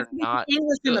 so no, I they're think not the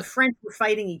English and the good. French were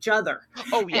fighting each other.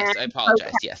 Oh, And yes, I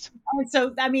apologize. Yes.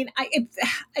 so, I mean,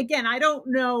 again, I don't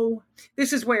know.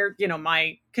 This is where,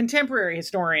 my contemporary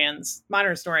historians,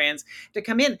 modern historians, to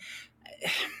come in.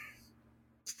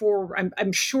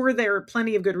 I'm sure there are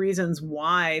plenty of good reasons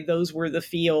why those were the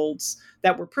fields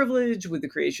that were privileged with the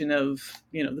creation of,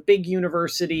 the big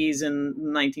universities in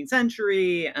the 19th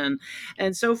century and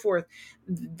so forth.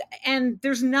 And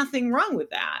there's nothing wrong with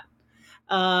that.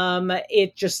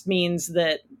 It just means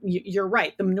that you're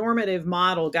right. The normative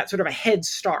model got sort of a head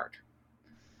start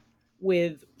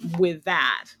with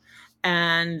that,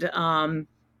 and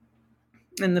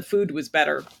the food was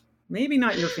better. Maybe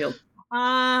not your field.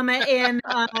 And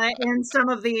some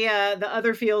of the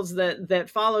other fields that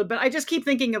followed, but I just keep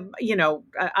thinking of,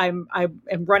 I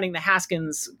am running the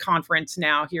Haskins conference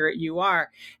now here at UR,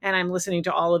 and I'm listening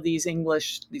to all of these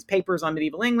papers on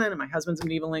medieval England, and my husband's a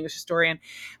medieval English historian.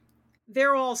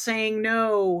 They're all saying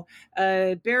no.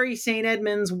 Bury St.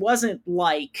 Edmunds wasn't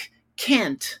like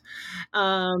Kent,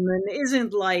 and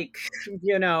isn't like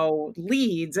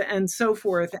Leeds, and so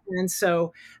forth. And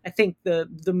so I think the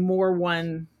more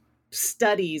one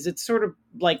studies, it's sort of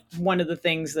like one of the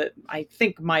things that I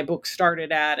think my book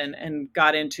started at and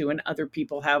got into, and other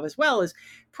people have as well, is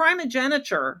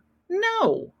primogeniture.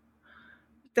 No,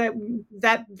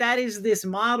 that is this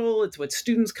model. It's what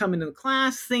students come into the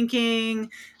class thinking,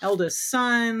 eldest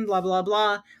son, blah blah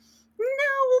blah.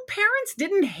 No, parents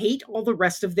didn't hate all the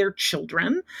rest of their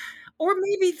children, or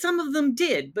maybe some of them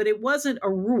did, but it wasn't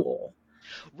a rule.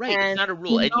 Right, it's And not a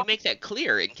rule, and you make that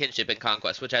clear in Kinship and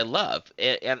Conquest, which I love,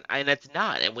 and it's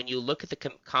not. And when you look at the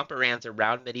comparans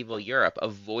around medieval Europe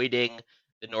avoiding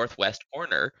the northwest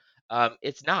corner,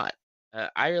 it's not.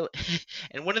 Ireland,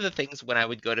 and one of the things when I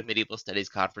would go to medieval studies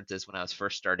conferences when I was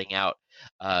first starting out,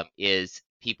 is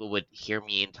people would hear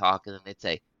me and talk, and then they'd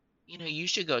say, you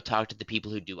should go talk to the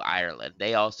people who do Ireland.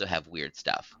 They also have weird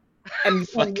stuff. and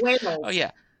It's like, oh Wales.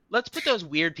 yeah, let's put those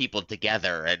weird people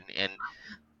together and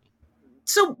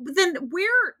So then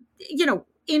where,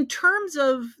 in terms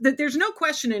of that, there's no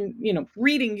question in,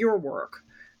 reading your work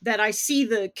that I see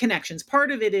the connections.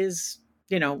 Part of it is,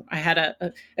 I had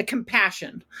a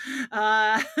compassion,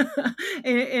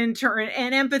 in turn,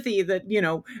 and empathy that,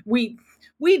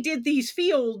 we did these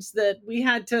fields that we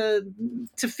had to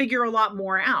figure a lot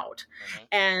more out.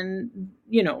 And,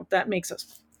 that makes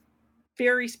us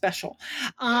very special.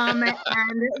 And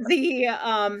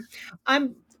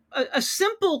I'm, a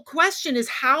simple question is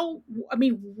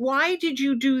why did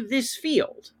you do this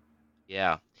field?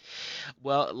 Yeah.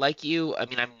 Well, like you, I'm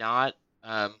not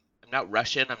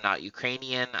Russian, I'm not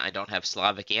Ukrainian, I don't have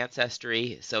Slavic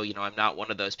ancestry, so I'm not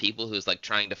one of those people who's like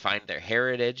trying to find their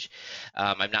heritage.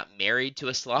 I'm not married to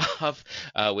a Slav,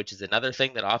 which is another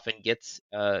thing that often gets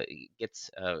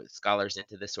scholars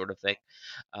into this sort of thing.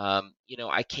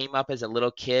 I came up as a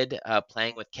little kid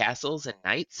playing with castles and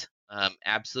knights.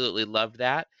 Absolutely loved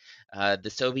that. The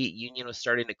Soviet Union was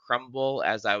starting to crumble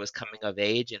as I was coming of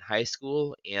age in high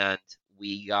school, and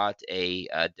we got a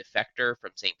defector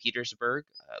from St. Petersburg,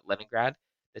 Leningrad, at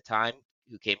the time,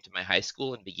 who came to my high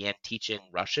school and began teaching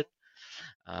Russian.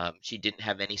 She didn't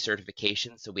have any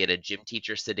certification, so we had a gym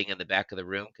teacher sitting in the back of the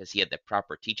room because he had the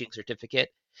proper teaching certificate,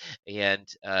 and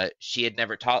she had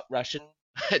never taught Russian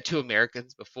to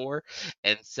Americans before,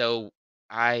 and so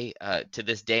to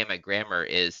this day, my grammar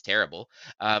is terrible,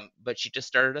 but she just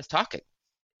started us talking.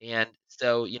 And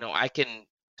so, I can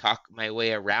talk my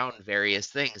way around various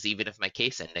things, even if my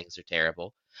case endings are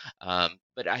terrible.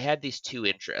 But I had these two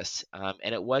interests,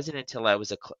 and it wasn't until I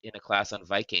was in a class on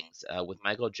Vikings with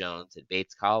Michael Jones at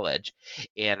Bates College,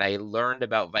 and I learned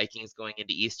about Vikings going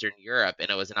into Eastern Europe, and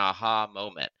it was an aha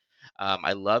moment.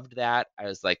 I loved that. I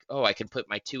was like, oh, I can put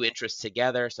my two interests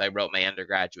together. So I wrote my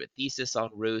undergraduate thesis on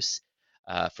Rus.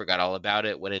 Forgot all about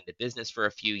it, went into business for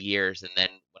a few years, and then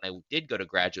when I did go to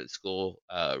graduate school,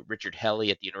 Richard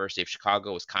Helly at the University of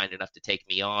Chicago was kind enough to take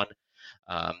me on.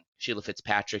 Sheila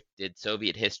Fitzpatrick did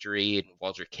Soviet history, and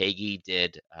Walter Kagi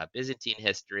did Byzantine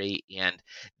history, and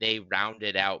they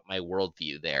rounded out my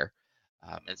worldview there.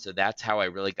 And so that's how I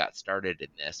really got started in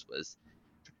this, was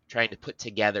trying to put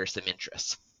together some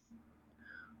interests.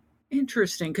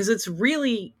 Interesting, because it's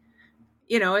really,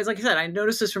 as like I said, I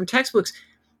noticed this from textbooks.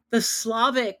 The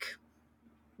Slavic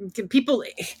people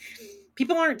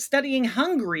aren't studying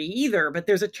Hungary either, but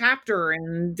there's a chapter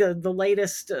in the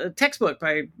latest textbook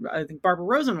by, I think, Barbara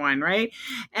Rosenwein, right?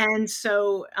 And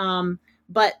so,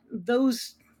 but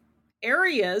those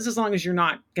areas, as long as you're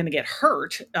not going to get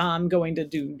hurt going to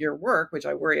do your work, which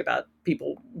I worry about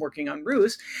people working on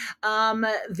Rus,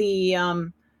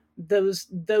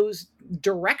 those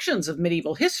directions of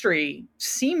medieval history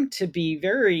seem to be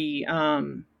very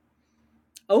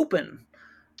open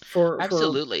for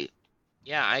Absolutely.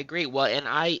 Yeah, I agree. Well,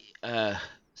 and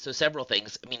so several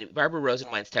things. I mean, Barbara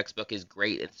Rosenwein's textbook is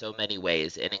great in so many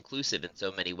ways and inclusive in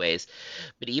so many ways,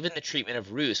 but even the treatment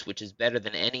of Rus, which is better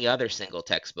than any other single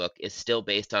textbook, is still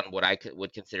based on what I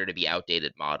would consider to be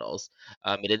outdated models.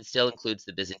 It still includes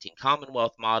the Byzantine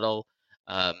Commonwealth model.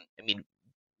 I mean,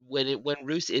 when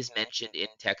Rus is mentioned in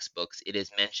textbooks, it is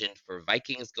mentioned for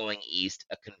Vikings going east,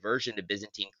 a conversion to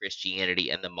Byzantine Christianity,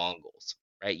 and the Mongols.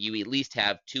 Right? You at least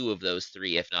have two of those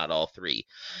three, if not all three.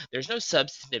 There's no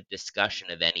substantive discussion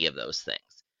of any of those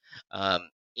things.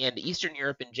 And Eastern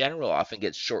Europe in general often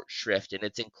gets short shrift, and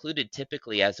it's included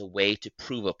typically as a way to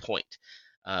prove a point.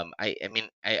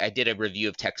 I did a review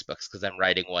of textbooks because I'm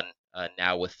writing one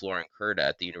now with Florin Curda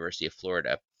at the University of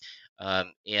Florida.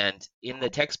 And in the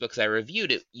textbooks I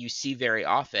reviewed, you see very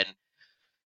often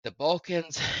the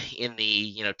Balkans in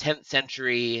the 10th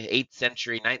century, 8th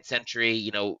century, 9th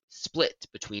century, split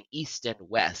between East and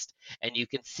West, and you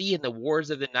can see in the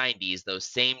wars of the 90s those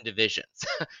same divisions.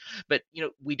 But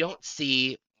we don't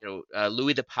see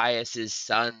Louis the Pious's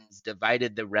sons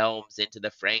divided the realms into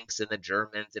the Franks and the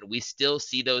Germans, and we still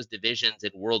see those divisions in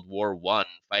World War I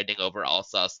fighting over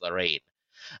Alsace-Lorraine.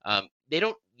 They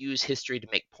don't use history to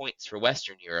make points for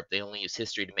Western Europe. They only use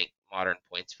history to make modern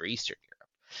points for Eastern Europe.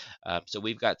 So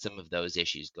we've got some of those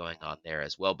issues going on there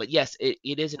as well. But yes, it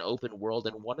is an open world.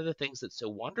 And one of the things that's so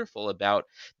wonderful about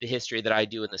the history that I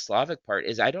do in the Slavic part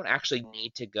is I don't actually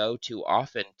need to go too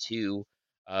often to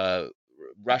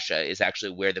Russia is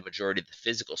actually where the majority of the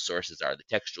physical sources are, the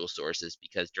textual sources,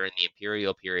 because during the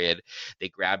imperial period, they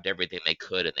grabbed everything they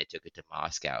could and they took it to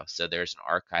Moscow. So there's an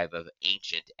archive of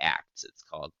ancient acts. It's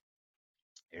called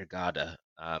Ergada.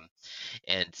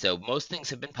 And so most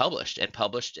things have been published and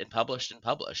published and published and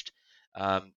published.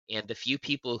 And the few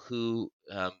people who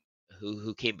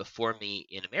came before me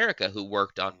in America who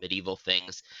worked on medieval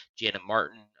things, Janet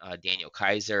Martin, Daniel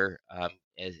Kaiser,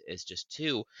 as just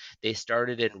two, they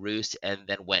started in Rus and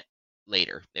then went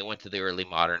later. They went to the early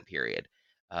modern period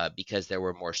because there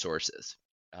were more sources.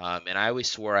 And I always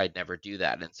swore I'd never do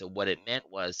that. And so what it meant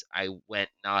was I went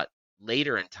not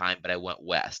later in time, but I went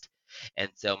west. And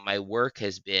so my work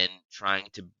has been trying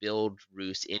to build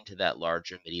Rus into that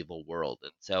larger medieval world.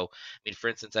 And so, I mean, for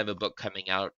instance, I have a book coming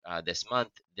out this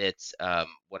month that's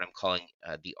what I'm calling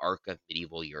the Arc of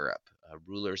Medieval Europe.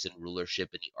 Rulers and rulership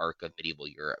in the arc of medieval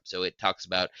Europe. So it talks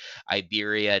about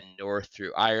Iberia north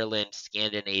through Ireland,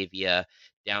 Scandinavia,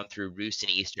 down through Rus and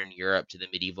Eastern Europe to the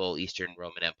medieval Eastern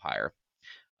Roman Empire.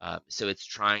 So it's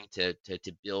trying to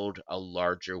build a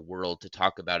larger world, to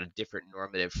talk about a different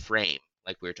normative frame,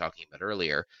 like we were talking about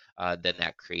earlier, than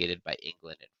that created by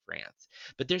England and France.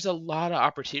 But there's a lot of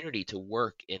opportunity to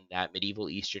work in that medieval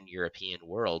Eastern European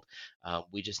world.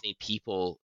 We just need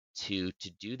people to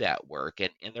do that work.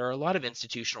 And there are a lot of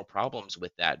institutional problems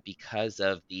with that because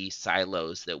of the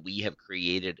silos that we have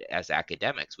created as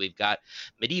academics. We've got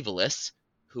medievalists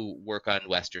who work on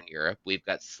Western Europe. We've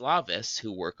got Slavists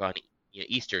who work on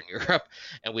Eastern Europe,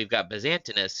 and we've got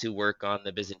Byzantinists who work on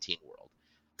the Byzantine world.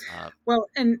 Well,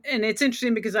 and it's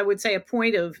interesting because I would say a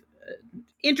point of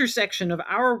intersection of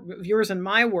yours and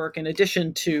my work, in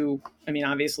addition to, I mean,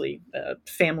 obviously,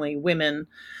 family, women,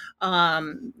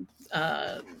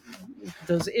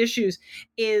 those issues,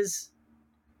 is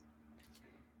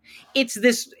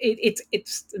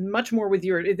it's much more with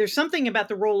there's something about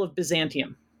the role of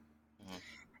Byzantium.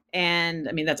 And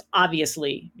I mean, that's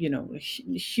obviously,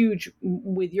 huge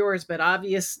with yours, but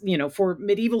obvious, for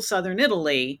medieval Southern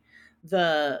Italy,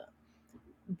 the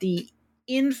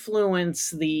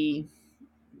influence, of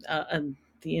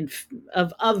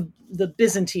the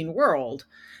Byzantine world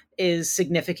is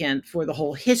significant for the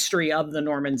whole history of the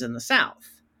Normans in the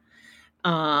South.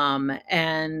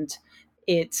 And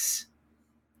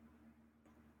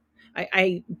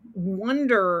I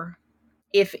wonder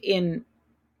if in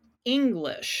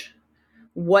English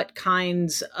what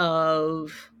kinds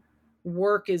of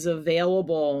work is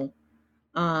available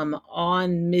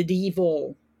on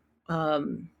medieval, I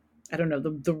don't know,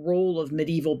 the role of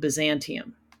medieval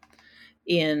Byzantium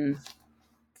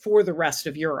for the rest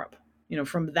of Europe,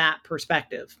 from that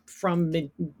perspective, from the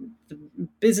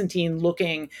Byzantine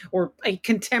looking, or a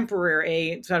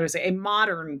contemporary, a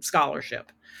modern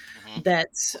scholarship.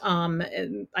 That's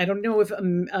I don't know if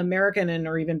American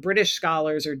or even British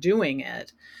scholars are doing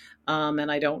it,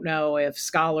 and I don't know if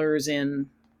scholars in,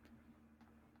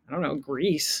 I don't know,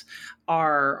 Greece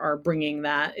are bringing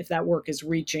that, if that work is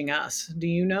reaching us. Do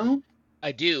you know?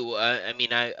 I do. I mean,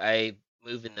 I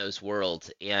move in those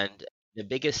worlds, and the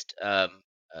biggest, uh,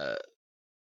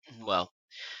 well,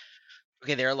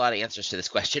 okay, there are a lot of answers to this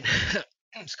question.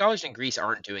 Scholars in Greece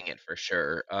aren't doing it for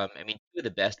sure. I mean, two of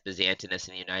the best Byzantinists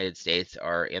in the United States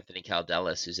are Anthony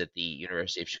Caldelis, who's at the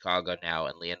University of Chicago now,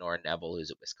 and Leonora Neville,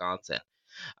 who's at Wisconsin.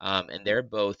 And they're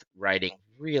both writing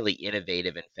really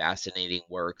innovative and fascinating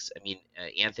works. I mean,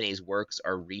 Anthony's works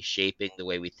are reshaping the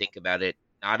way we think about it,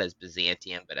 not as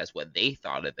Byzantium, but as what they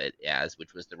thought of it as,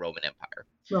 which was the Roman Empire.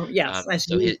 Well, yes, I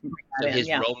So should his bring that in,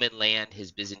 yeah. Roman land,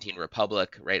 his Byzantine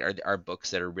Republic, right, are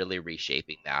books that are really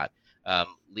reshaping that.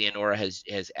 Leonora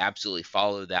has absolutely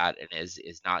followed that and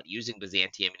is not using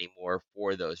Byzantium anymore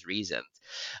for those reasons.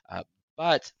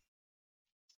 But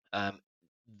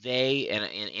they, and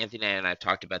Anthony and I've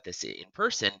talked about this in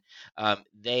person,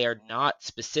 they are not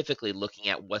specifically looking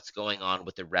at what's going on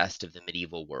with the rest of the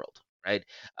medieval world, right?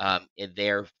 And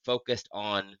they're focused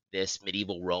on this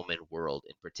medieval Roman world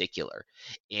in particular.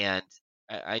 And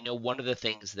I know one of the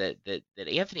things that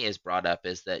Anthony has brought up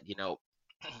is that,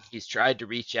 he's tried to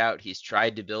reach out, he's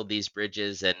tried to build these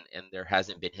bridges, and there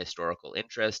hasn't been historical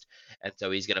interest, and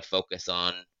so he's going to focus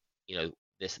on,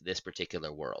 this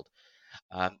particular world.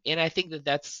 And I think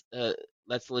that's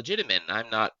legitimate. I'm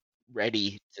not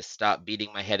ready to stop beating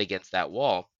my head against that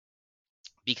wall,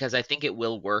 because I think it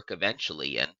will work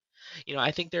eventually. And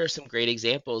I think there are some great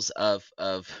examples of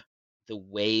the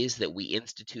ways that we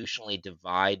institutionally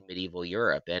divide medieval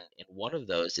Europe, and one of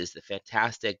those is the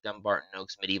fantastic Dumbarton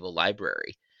Oaks Medieval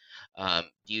Library. Do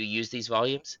you use these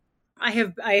volumes? I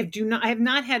have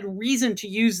not had reason to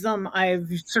use them. I've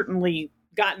certainly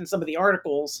gotten some of the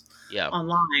articles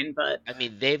online, but I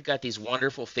mean, they've got these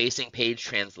wonderful facing page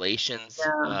translations,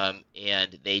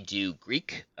 and they do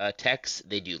Greek texts,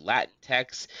 they do Latin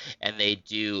texts, and they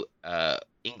do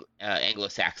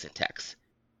Anglo-Saxon texts,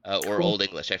 or Cool. Old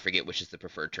English. I forget which is the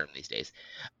preferred term these days.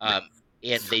 And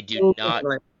they do Old not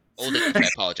English. Old English. I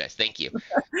apologize. Thank you.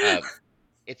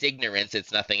 It's ignorance.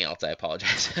 It's nothing else. I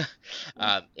apologize.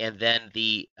 And then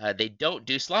they don't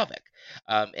do Slavic.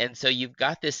 And so you've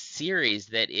got this series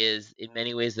that is in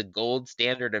many ways the gold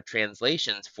standard of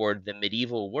translations for the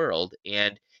medieval world.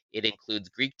 And it includes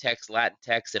Greek text, Latin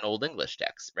text, and Old English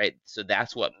text, right? So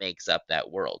that's what makes up that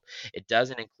world. It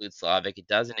doesn't include Slavic. It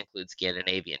doesn't include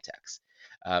Scandinavian texts.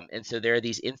 And so there are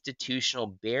these institutional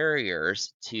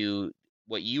barriers to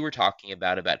what you were talking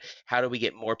about how do we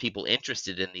get more people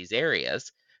interested in these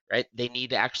areas, right? They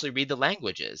need to actually read the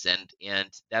languages. And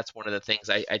that's one of the things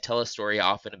I tell a story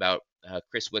often about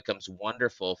Chris Wickham's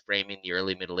wonderful Framing the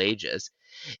Early Middle Ages.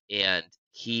 And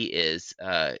he is,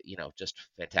 just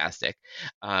fantastic.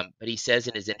 But he says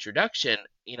in his introduction,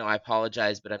 I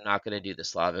apologize, but I'm not going to do the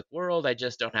Slavic world. I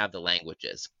just don't have the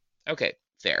languages. Okay,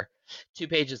 fair. 2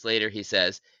 pages later, he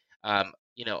says, I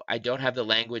don't have the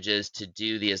languages to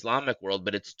do the Islamic world,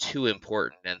 but it's too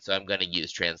important, and so I'm going to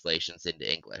use translations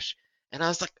into English. And I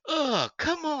was like, oh,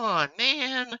 come on,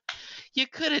 man. You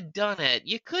could have done it.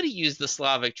 You could have used the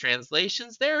Slavic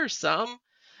translations. There are some.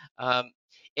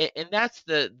 And that's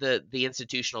the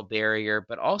institutional barrier,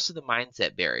 but also the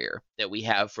mindset barrier that we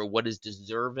have for what is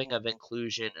deserving of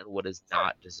inclusion and what is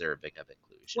not deserving of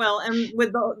inclusion. Well, and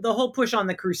with the whole push on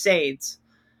the Crusades,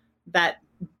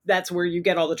 that's where you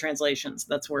get all the translations.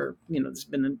 That's where, there's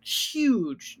been a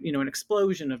huge, an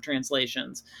explosion of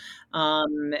translations.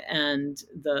 And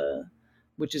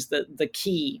which is the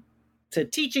key to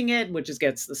teaching it, which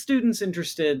gets the students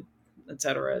interested, et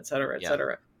cetera, et cetera, et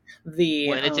cetera.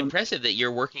 And it's impressive that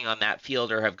you're working on that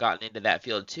field or have gotten into that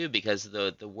field too, because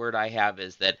the word I have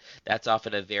is that's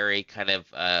often a very kind of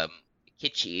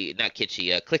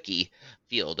cliquey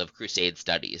field of Crusade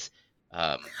studies.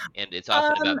 And it's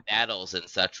often about battles and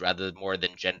such rather more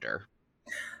than gender.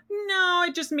 No,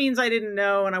 it just means I didn't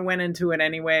know and I went into it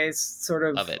anyways, sort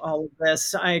of all of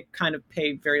this. I kind of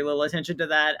pay very little attention to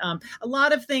that. A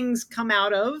lot of things come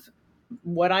out of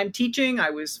what I'm teaching. I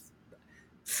was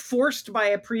forced by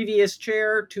a previous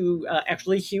chair to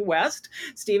actually Hugh West,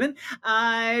 Stephen,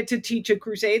 to teach a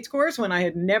Crusades course when I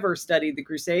had never studied the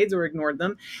Crusades or ignored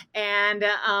them. And,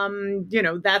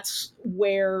 that's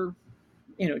where,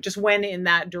 just went in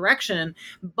that direction.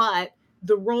 But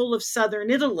the role of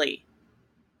Southern Italy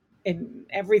in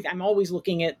everything, I'm always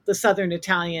looking at the Southern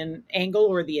Italian angle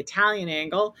or the Italian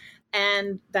angle.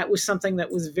 And that was something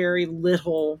that was very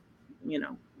little, Yeah,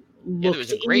 there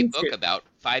was looked a great book into. about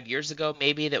 5 years ago,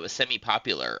 maybe, that was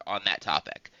semi-popular on that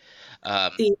topic.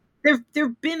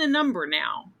 There've been a number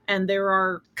now, and there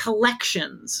are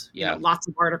collections, Yeah. lots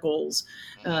of articles,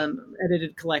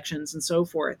 edited collections, and so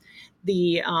forth.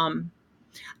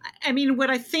 What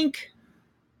I think,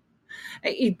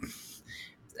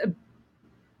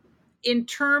 in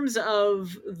terms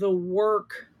of the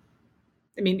work,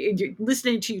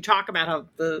 listening to you talk about how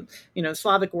the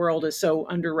Slavic world is so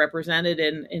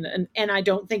underrepresented, and I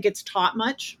don't think it's taught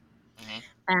much,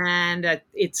 and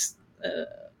it's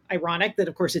ironic that,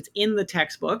 of course, it's in the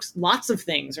textbooks. Lots of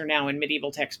things are now in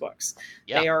medieval textbooks.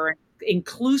 Yeah. They are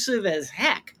inclusive as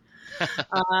heck.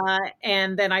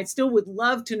 And then I still would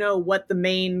love to know what the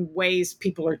main ways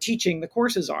people are teaching the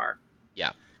courses are.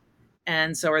 Yeah.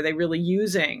 And so are they really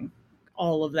using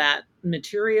all of that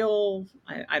material?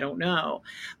 I don't know.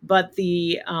 But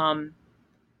it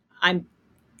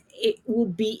will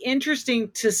be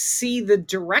interesting to see the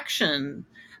direction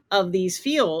of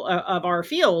our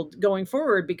field going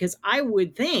forward, because I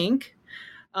would think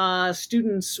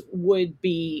students would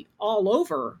be all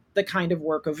over the kind of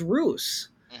work of Rus.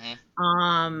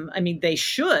 They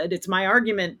should. It's my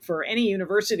argument for any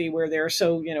university where they're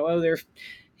so,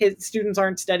 his students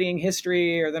aren't studying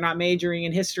history or they're not majoring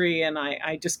in history. And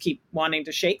I just keep wanting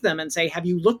to shake them and say, have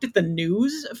you looked at the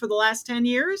news for the last 10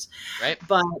 years? Right.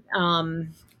 But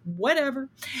whatever.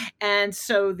 And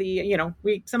so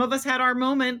some of us had our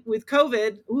moment with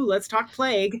COVID. Ooh, let's talk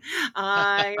plague.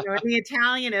 And the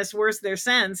Italianists, worst their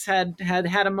sense, had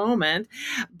a moment.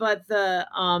 But my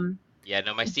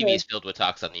CV is filled with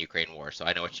talks on the Ukraine war, so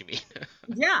I know what you mean.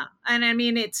 Yeah. And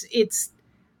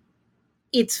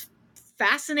it's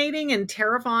fascinating and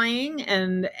terrifying.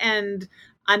 And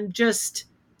I'm just,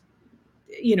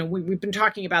 we've been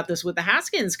talking about this with the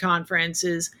Haskins conference,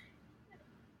 is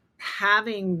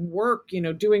having work,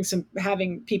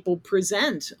 having people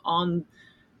present on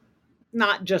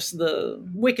not just the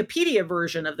Wikipedia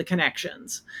version of the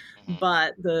connections,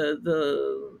 but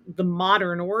the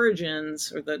modern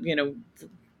origins, or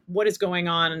what is going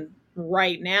on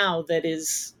right now that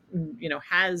is,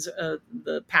 has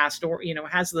the past, or,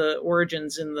 has the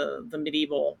origins in the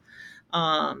medieval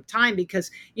time,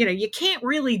 because, you can't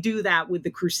really do that with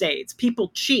the Crusades. People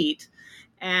cheat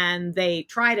and they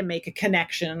try to make a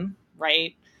connection,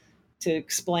 right, to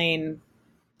explain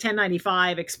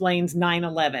 1095 explains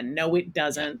 9/11. No, it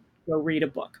doesn't. Go read a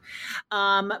book.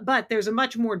 But there's a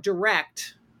much more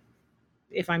direct,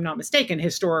 if I'm not mistaken,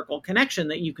 historical connection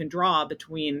that you can draw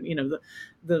between,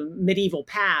 the medieval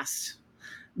past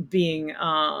being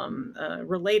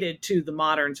related to the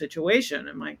modern situation.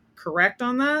 Am I correct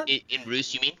on that? In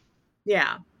Rus, you mean?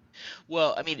 Yeah.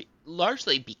 Well,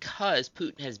 largely because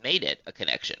Putin has made it a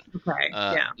connection. Okay.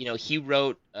 Yeah. He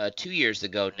wrote 2 years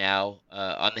ago now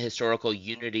on the historical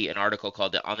unity, an article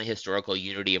called "On the Historical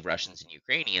Unity of Russians and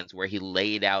Ukrainians," where he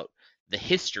laid out the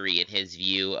history, in his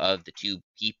view, of the two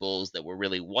peoples that were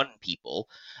really one people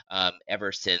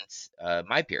ever since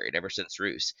my period, ever since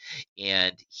Rus.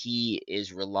 And he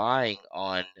is relying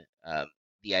on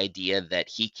the idea that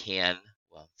he can,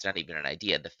 well, it's not even an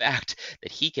idea, the fact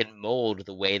that he can mold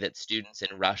the way that students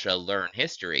in Russia learn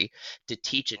history to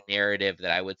teach a narrative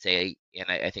that I would say, and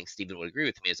I think Stephen would agree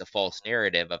with me, is a false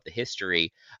narrative of the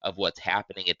history of what's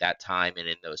happening at that time and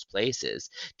in those places,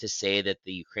 to say that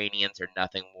the Ukrainians are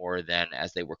nothing more than,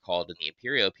 as they were called in the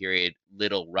imperial period,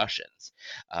 little Russians.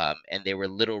 And they were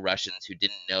little Russians who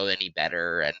didn't know any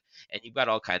better. And you've got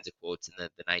all kinds of quotes in the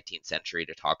 19th century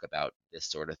to talk about this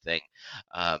sort of thing.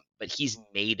 But he's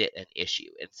made it an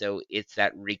issue. And so it's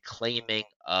that reclaiming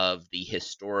of the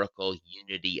historical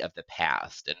unity of the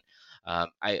past. And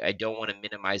I don't want to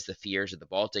minimize the fears of the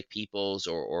Baltic peoples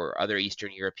or other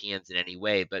Eastern Europeans in any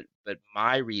way, but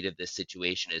my read of this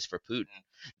situation is, for Putin,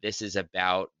 this is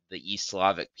about the East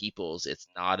Slavic peoples. It's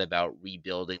not about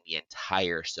rebuilding the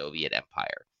entire Soviet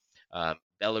empire.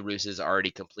 Belarus is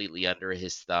already completely under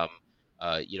his thumb.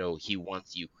 He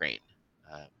wants Ukraine,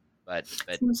 but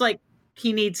seems like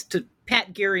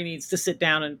Pat Geary needs to sit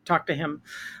down and talk to him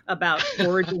about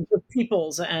origins of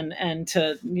peoples and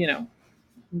to,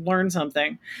 learn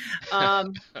something.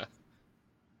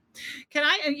 Can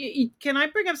I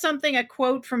bring up something, a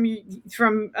quote from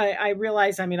I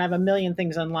realize, I mean, I have a million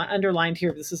things underlined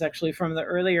here, but this is actually from the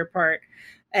earlier part.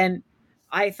 And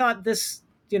I thought this,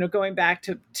 going back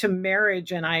to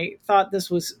marriage, and I thought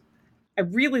I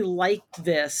really liked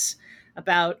this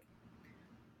about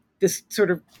this sort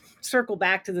of circle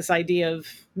back to this idea of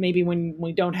maybe when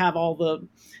we don't have all the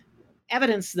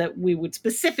evidence that we would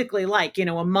specifically like,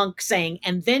 a monk saying,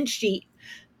 and then she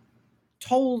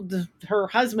told her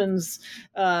husband's,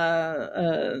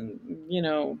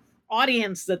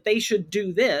 audience that they should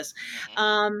do this.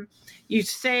 You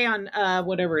say on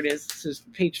whatever it is, this is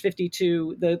page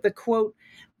 52, the quote,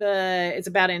 it's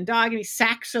about Andogamy,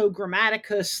 Saxo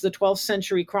Grammaticus, the 12th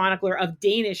century chronicler of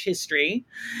Danish history.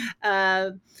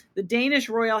 The Danish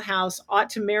royal house ought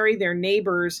to marry their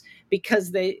neighbors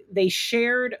because they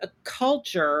shared a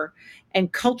culture,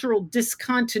 and cultural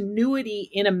discontinuity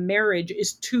in a marriage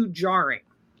is too jarring.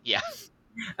 Yeah.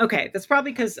 Okay, that's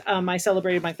probably because I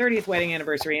celebrated my 30th wedding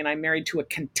anniversary and I'm married to a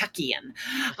Kentuckian.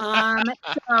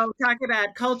 So talk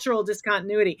about cultural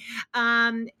discontinuity.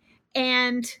 And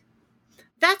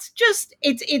that's just,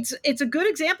 it's a good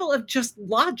example of just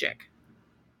logic,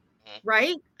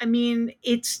 right? I mean,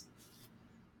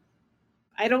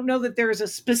 I don't know that there's a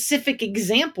specific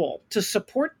example to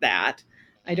support that.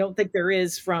 I don't think there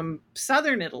is from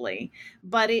Southern Italy,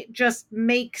 but it just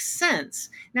makes sense.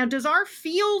 Now, does our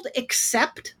field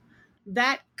accept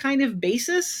that kind of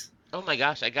basis? Oh my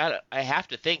gosh, I have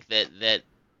to think that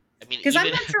I mean, because I'm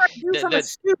not sure I do from a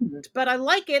student, but I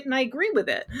like it and I agree with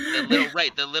it.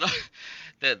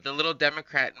 The little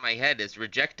Democrat in my head is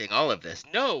rejecting all of this.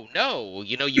 No,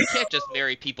 you can't just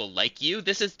marry people like you.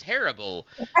 This is terrible.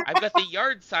 I've got the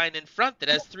yard sign in front that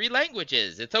has 3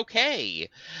 languages. It's okay.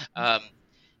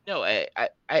 No, I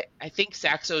think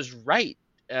Saxo's right.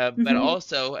 But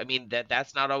also, I mean,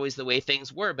 that's not always the way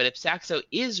things were. But if Saxo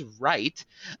is right,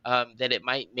 that it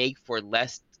might make for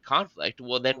less conflict.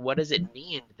 Well, then what does it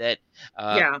mean that,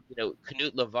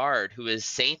 Canute Lavard, who is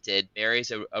sainted,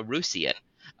 marries a Russian,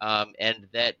 and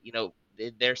that,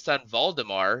 their son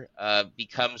Valdemar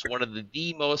becomes one of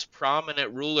the most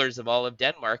prominent rulers of all of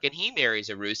Denmark, and he marries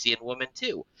a Russian woman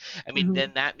too. I mean,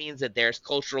 then that means that there's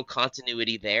cultural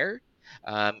continuity there.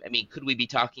 I mean, could we be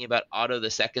talking about Otto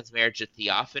II's marriage to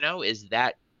Theophano? Is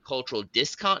that cultural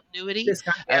discontinuity?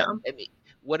 I mean,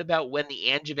 what about when the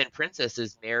Angevin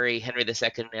princesses marry Henry II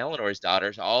and Eleanor's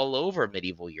daughters all over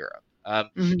medieval Europe?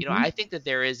 I think that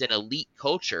there is an elite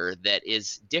culture that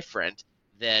is different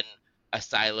than a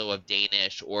silo of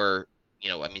Danish or,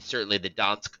 I mean, certainly the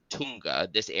Dansk Tunga,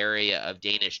 this area of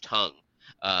Danish tongue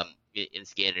in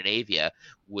Scandinavia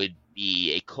would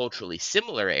be a culturally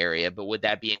similar area, but would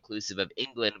that be inclusive of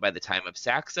England by the time of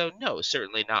Saxo? No,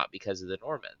 certainly not, because of the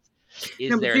Normans.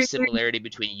 Is there a similarity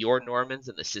between your Normans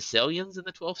and the Sicilians in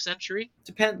the 12th century?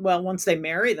 Well, once they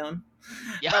marry them.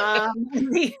 Yeah.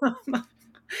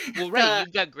 Well, right.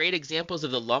 You've got great examples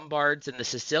of the Lombards and the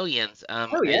Sicilians.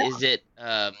 Is it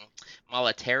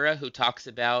Malaterra who talks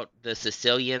about the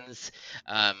Sicilians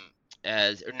the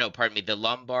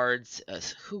Lombards?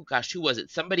 Who was it?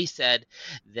 Somebody said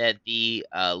that the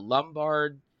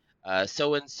Lombard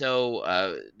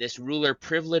this ruler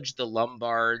privileged the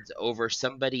Lombards over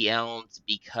somebody else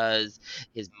because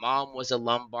his mom was a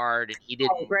Lombard and he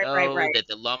didn't know that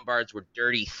the Lombards were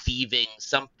dirty thieving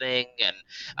something, and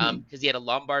because he had a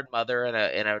Lombard mother and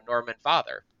a Norman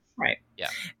father. Right. Yeah.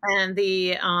 And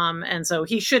and so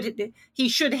he should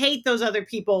hate those other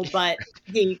people, but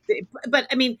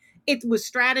I mean, it was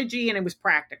strategy and it was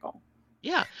practical.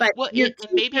 Yeah. But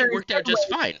maybe it worked out just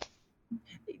fine.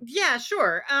 Yeah,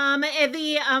 sure.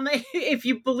 If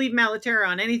you believe Malaterra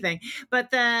on anything, but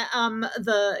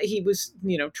he was,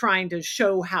 trying to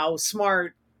show how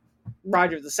smart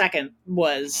Roger II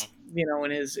was, in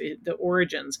the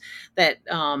origins that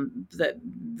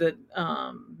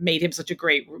made him such a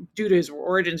great, due to his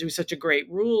origins, he was such a great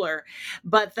ruler.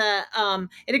 But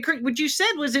it occurred, what you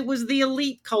said was it was the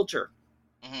elite culture.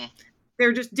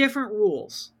 They're just different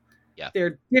rules. Yeah.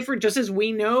 They're different, just as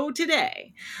we know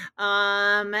today,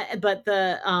 but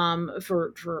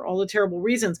for all the terrible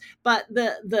reasons. But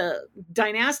the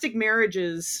dynastic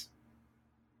marriages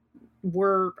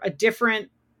were a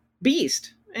different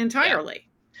beast entirely,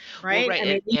 right? Well, right.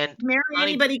 I mean, and marry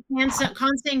anybody,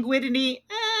 consanguinity,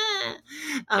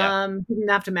 didn't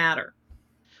have to matter.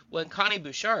 Well, and Connie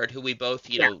Bouchard, who we both,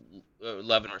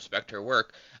 love and respect her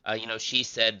work, she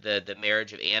said the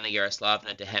marriage of Anna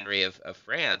Yaroslavna to Henry of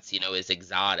France, is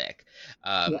exotic.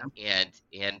 And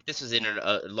this was in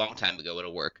a long time ago at a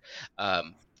work.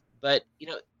 But,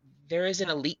 there is an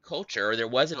elite culture, or there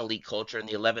was an elite culture in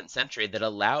the 11th century that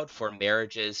allowed for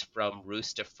marriages from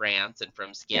Rus to France and from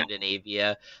Yeah.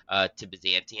 Scandinavia to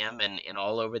Byzantium and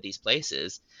all over these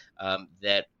places,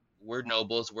 that we're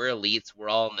nobles, we're elites, we're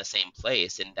all in the same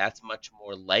place, and that's much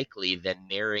more likely than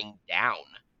marrying down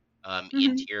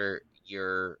into Mhm.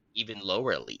 your even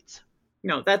lower elites,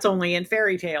 No, that's only in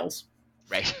fairy tales.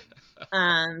 right?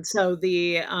 And so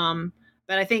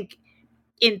but I think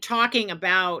in talking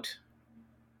about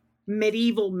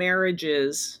medieval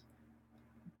marriages,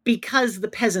 because the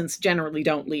peasants generally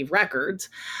don't leave records,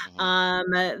 Hmm.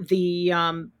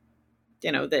 the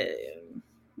the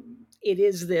it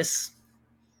is this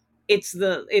it's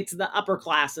the upper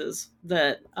classes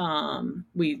that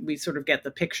we sort of get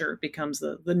the picture. It becomes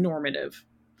the normative,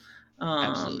 um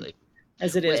Absolutely.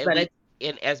 as it Well, is, but it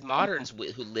and as moderns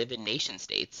who live in nation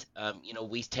states,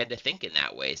 we tend to think in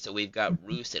that way. So we've got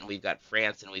Rus and we've got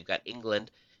France and we've got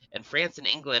England, and France and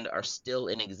England are still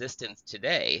in existence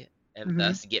today, and Mhm.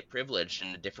 thus get privileged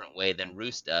in a different way than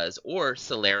Rus does, or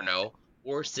Salerno,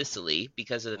 or Sicily,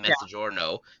 because of the Yeah.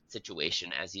 Mezzogiorno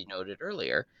situation, as you noted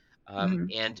earlier. Mhm.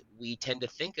 And we tend to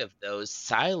think of those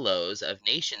silos of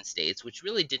nation states, which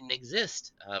really didn't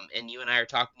exist. And you and I are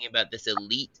talking about this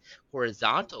elite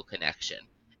horizontal connection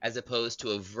as opposed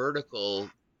to a vertical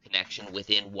connection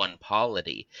within one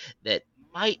polity that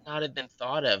might not have been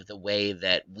thought of the way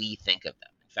that we think of them.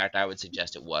 In fact, I would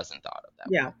suggest it wasn't thought of that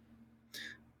way. Yeah,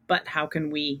 but how can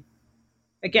we,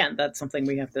 again, that's something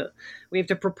we have to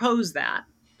propose that.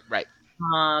 Right.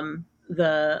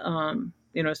 The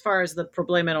as far as the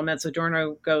Problema del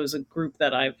Mezzogiorno goes, a group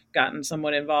that I've gotten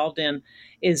somewhat involved in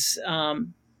is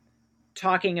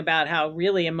talking about how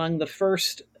really among the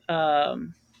first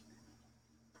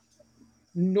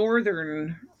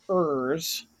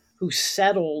northerners who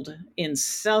settled in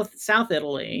South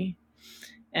Italy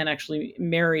and actually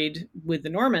married with the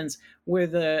Normans were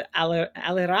the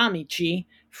Aleramici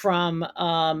from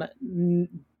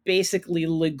basically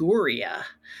Liguria,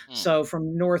 Hmm. so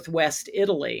from northwest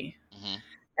Italy. Hmm.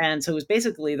 And so it was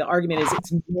basically, the argument is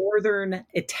it's northern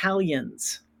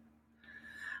Italians.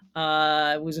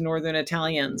 It was northern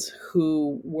Italians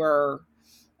who were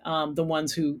the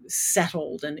ones who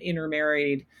settled and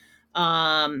intermarried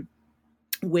um,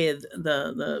 with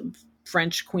the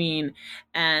French queen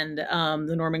and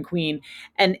the Norman queen,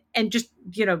 and just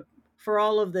for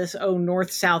all of this,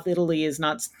 North South Italy is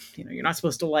not, you're not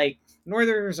supposed to like,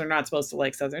 Northerners are not supposed to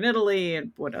like Southern Italy,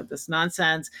 and what this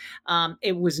nonsense.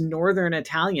 It was Northern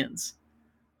Italians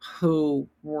who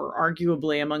were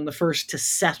arguably among the first to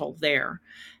settle there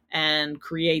and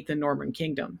create the Norman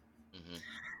kingdom. Hmm.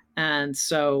 And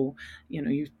so,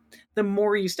 the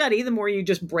more you study, the more you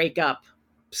just break up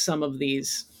some of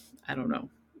these, I don't know,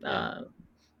 Yeah.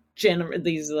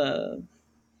 these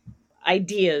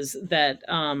ideas that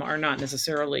are not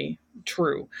necessarily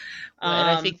true. Well, and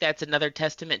I Um, think that's another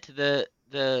testament to the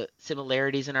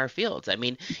similarities in our fields. I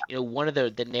mean, one of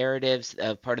the narratives,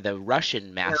 part of the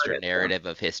Russian master Narrative, yeah. narrative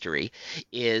of history,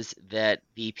 is that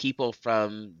the people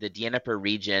from the Dnieper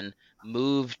region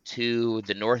moved to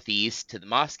the northeast to the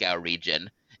Moscow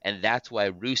region, and that's why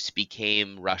Rus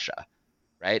became Russia,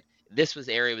 right? This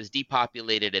area was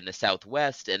depopulated in the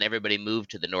southwest, and everybody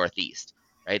moved to the northeast,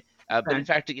 right? But in Okay.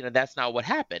 fact, that's not what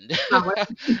happened. Not what-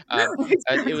 um,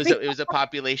 exactly. it was a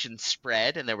population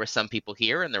spread, and there were some people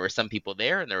here, and there were some people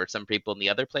there, and there were some people in the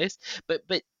other place. But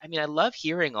I mean, I love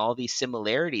hearing all these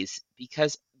similarities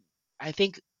because I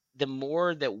think the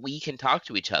more that we can talk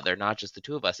to each other, not just the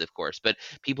two of us, of course, but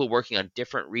people working on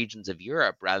different regions of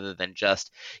Europe rather than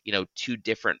just, two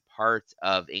different parts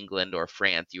of England or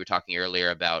France. You were talking earlier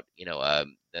about,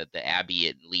 the Abbey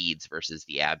in Leeds versus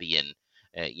the Abbey in,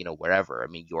 wherever. I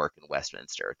mean, York and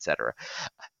Westminster, etc.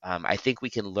 I think we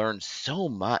can learn so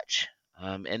much.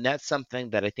 And that's something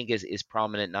that I think is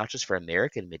prominent not just for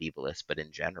American medievalists, but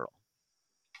in general.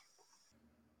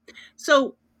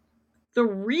 So the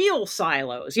real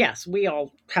silos, yes, we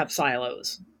all have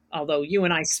silos, although you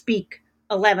and I speak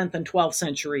 11th and 12th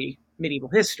century medieval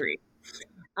history.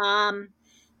 Um,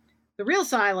 the real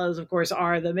silos, of course,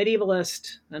 are the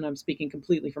medievalist, and I'm speaking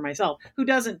completely for myself, who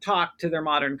doesn't talk to their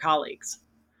modern colleagues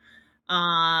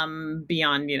beyond,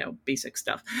 basic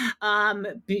stuff,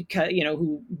 because,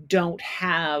 who don't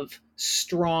have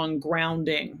strong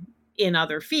grounding in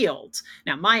other fields.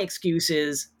 Now, my excuse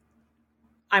is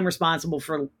I'm responsible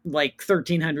for like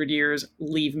 1,300 years.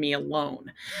 Leave me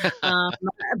alone. Um,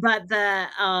 but the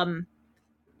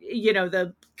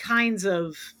kinds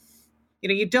of,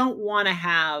 you don't want to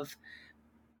have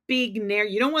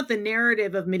you don't want the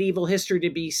narrative of medieval history to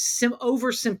be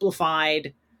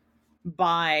oversimplified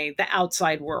by the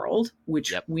outside world,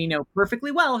 which Yep. we know perfectly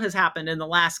well has happened in the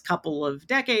last couple of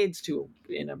decades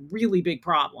in a really big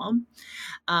problem.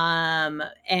 And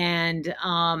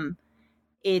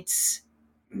it's,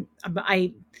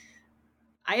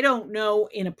 I don't know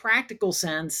in a practical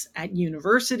sense at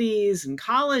universities and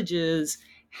colleges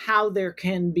how there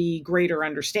can be greater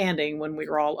understanding when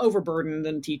we're all overburdened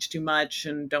and teach too much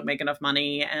and don't make enough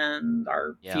money and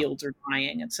our fields are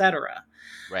dying, etc.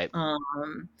 Right.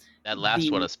 Um, That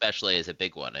last one especially is a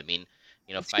big one. I mean,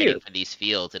 fighting huge. for these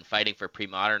fields and fighting for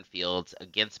pre-modern fields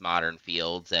against modern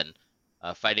fields, and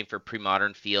fighting for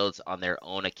pre-modern fields on their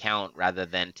own account rather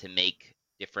than to make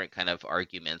different kind of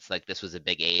arguments. Like this was a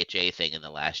big AHA thing in the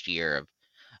last year of,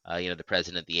 the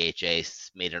president of the AHA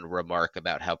made a remark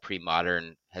about how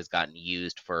pre-modern has gotten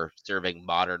used for serving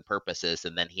modern purposes,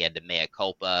 and then he had to mea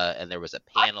culpa, and there was a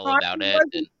panel about it.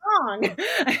 And wrong.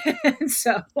 And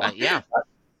so yeah.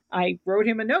 I wrote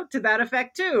him a note to that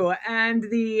effect too. And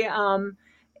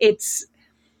it's,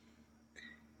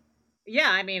 yeah,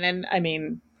 I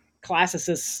mean,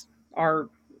 classicists are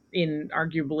in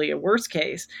arguably a worse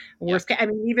case. I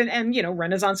mean, even, and,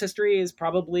 Renaissance history is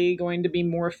probably going to be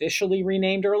more officially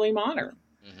renamed early modern,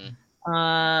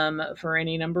 for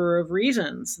any number of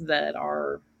reasons that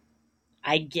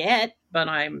I get, but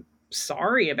I'm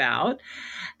sorry about.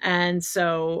 And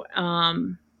so,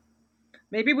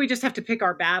 maybe we just have to pick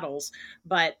our battles,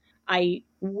 but I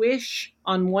wish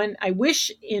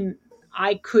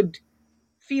I could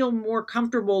feel more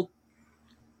comfortable.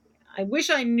 I wish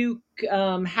I knew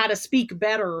how to speak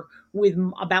better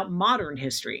about modern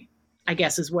history, I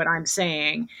guess is what I'm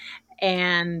saying.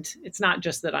 And it's not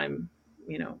just that I'm,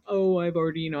 I've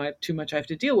already, I have too much I have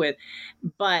to deal with,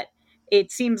 but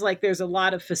it seems like there's a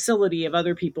lot of facility of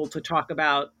other people to talk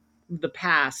about the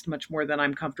past much more than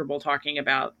I'm comfortable talking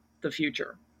about the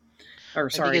future. Or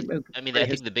sorry. I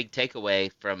think the big takeaway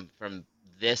from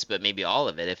this, but maybe all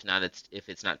of it, if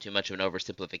it's not too much of an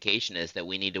oversimplification, is that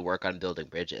we need to work on building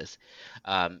bridges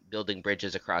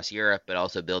across Europe, but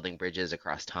also building bridges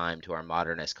across time to our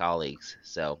modernist colleagues.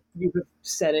 So you have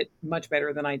said it much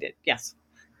better than I did. Yes.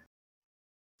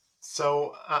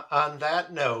 So on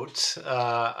that note,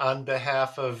 on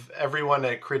behalf of everyone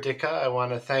at Critica, I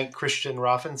want to thank Christian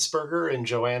Raffensperger and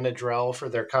Joanna Drell for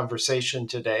their conversation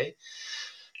today.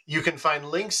 You can find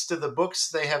links to the books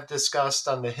they have discussed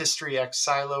on the History X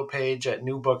Silo page at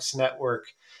New Books Network.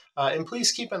 And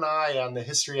please keep an eye on the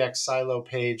History X Silo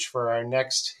page for our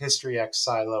next History X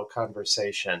Silo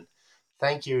conversation.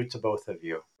 Thank you to both of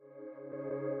you.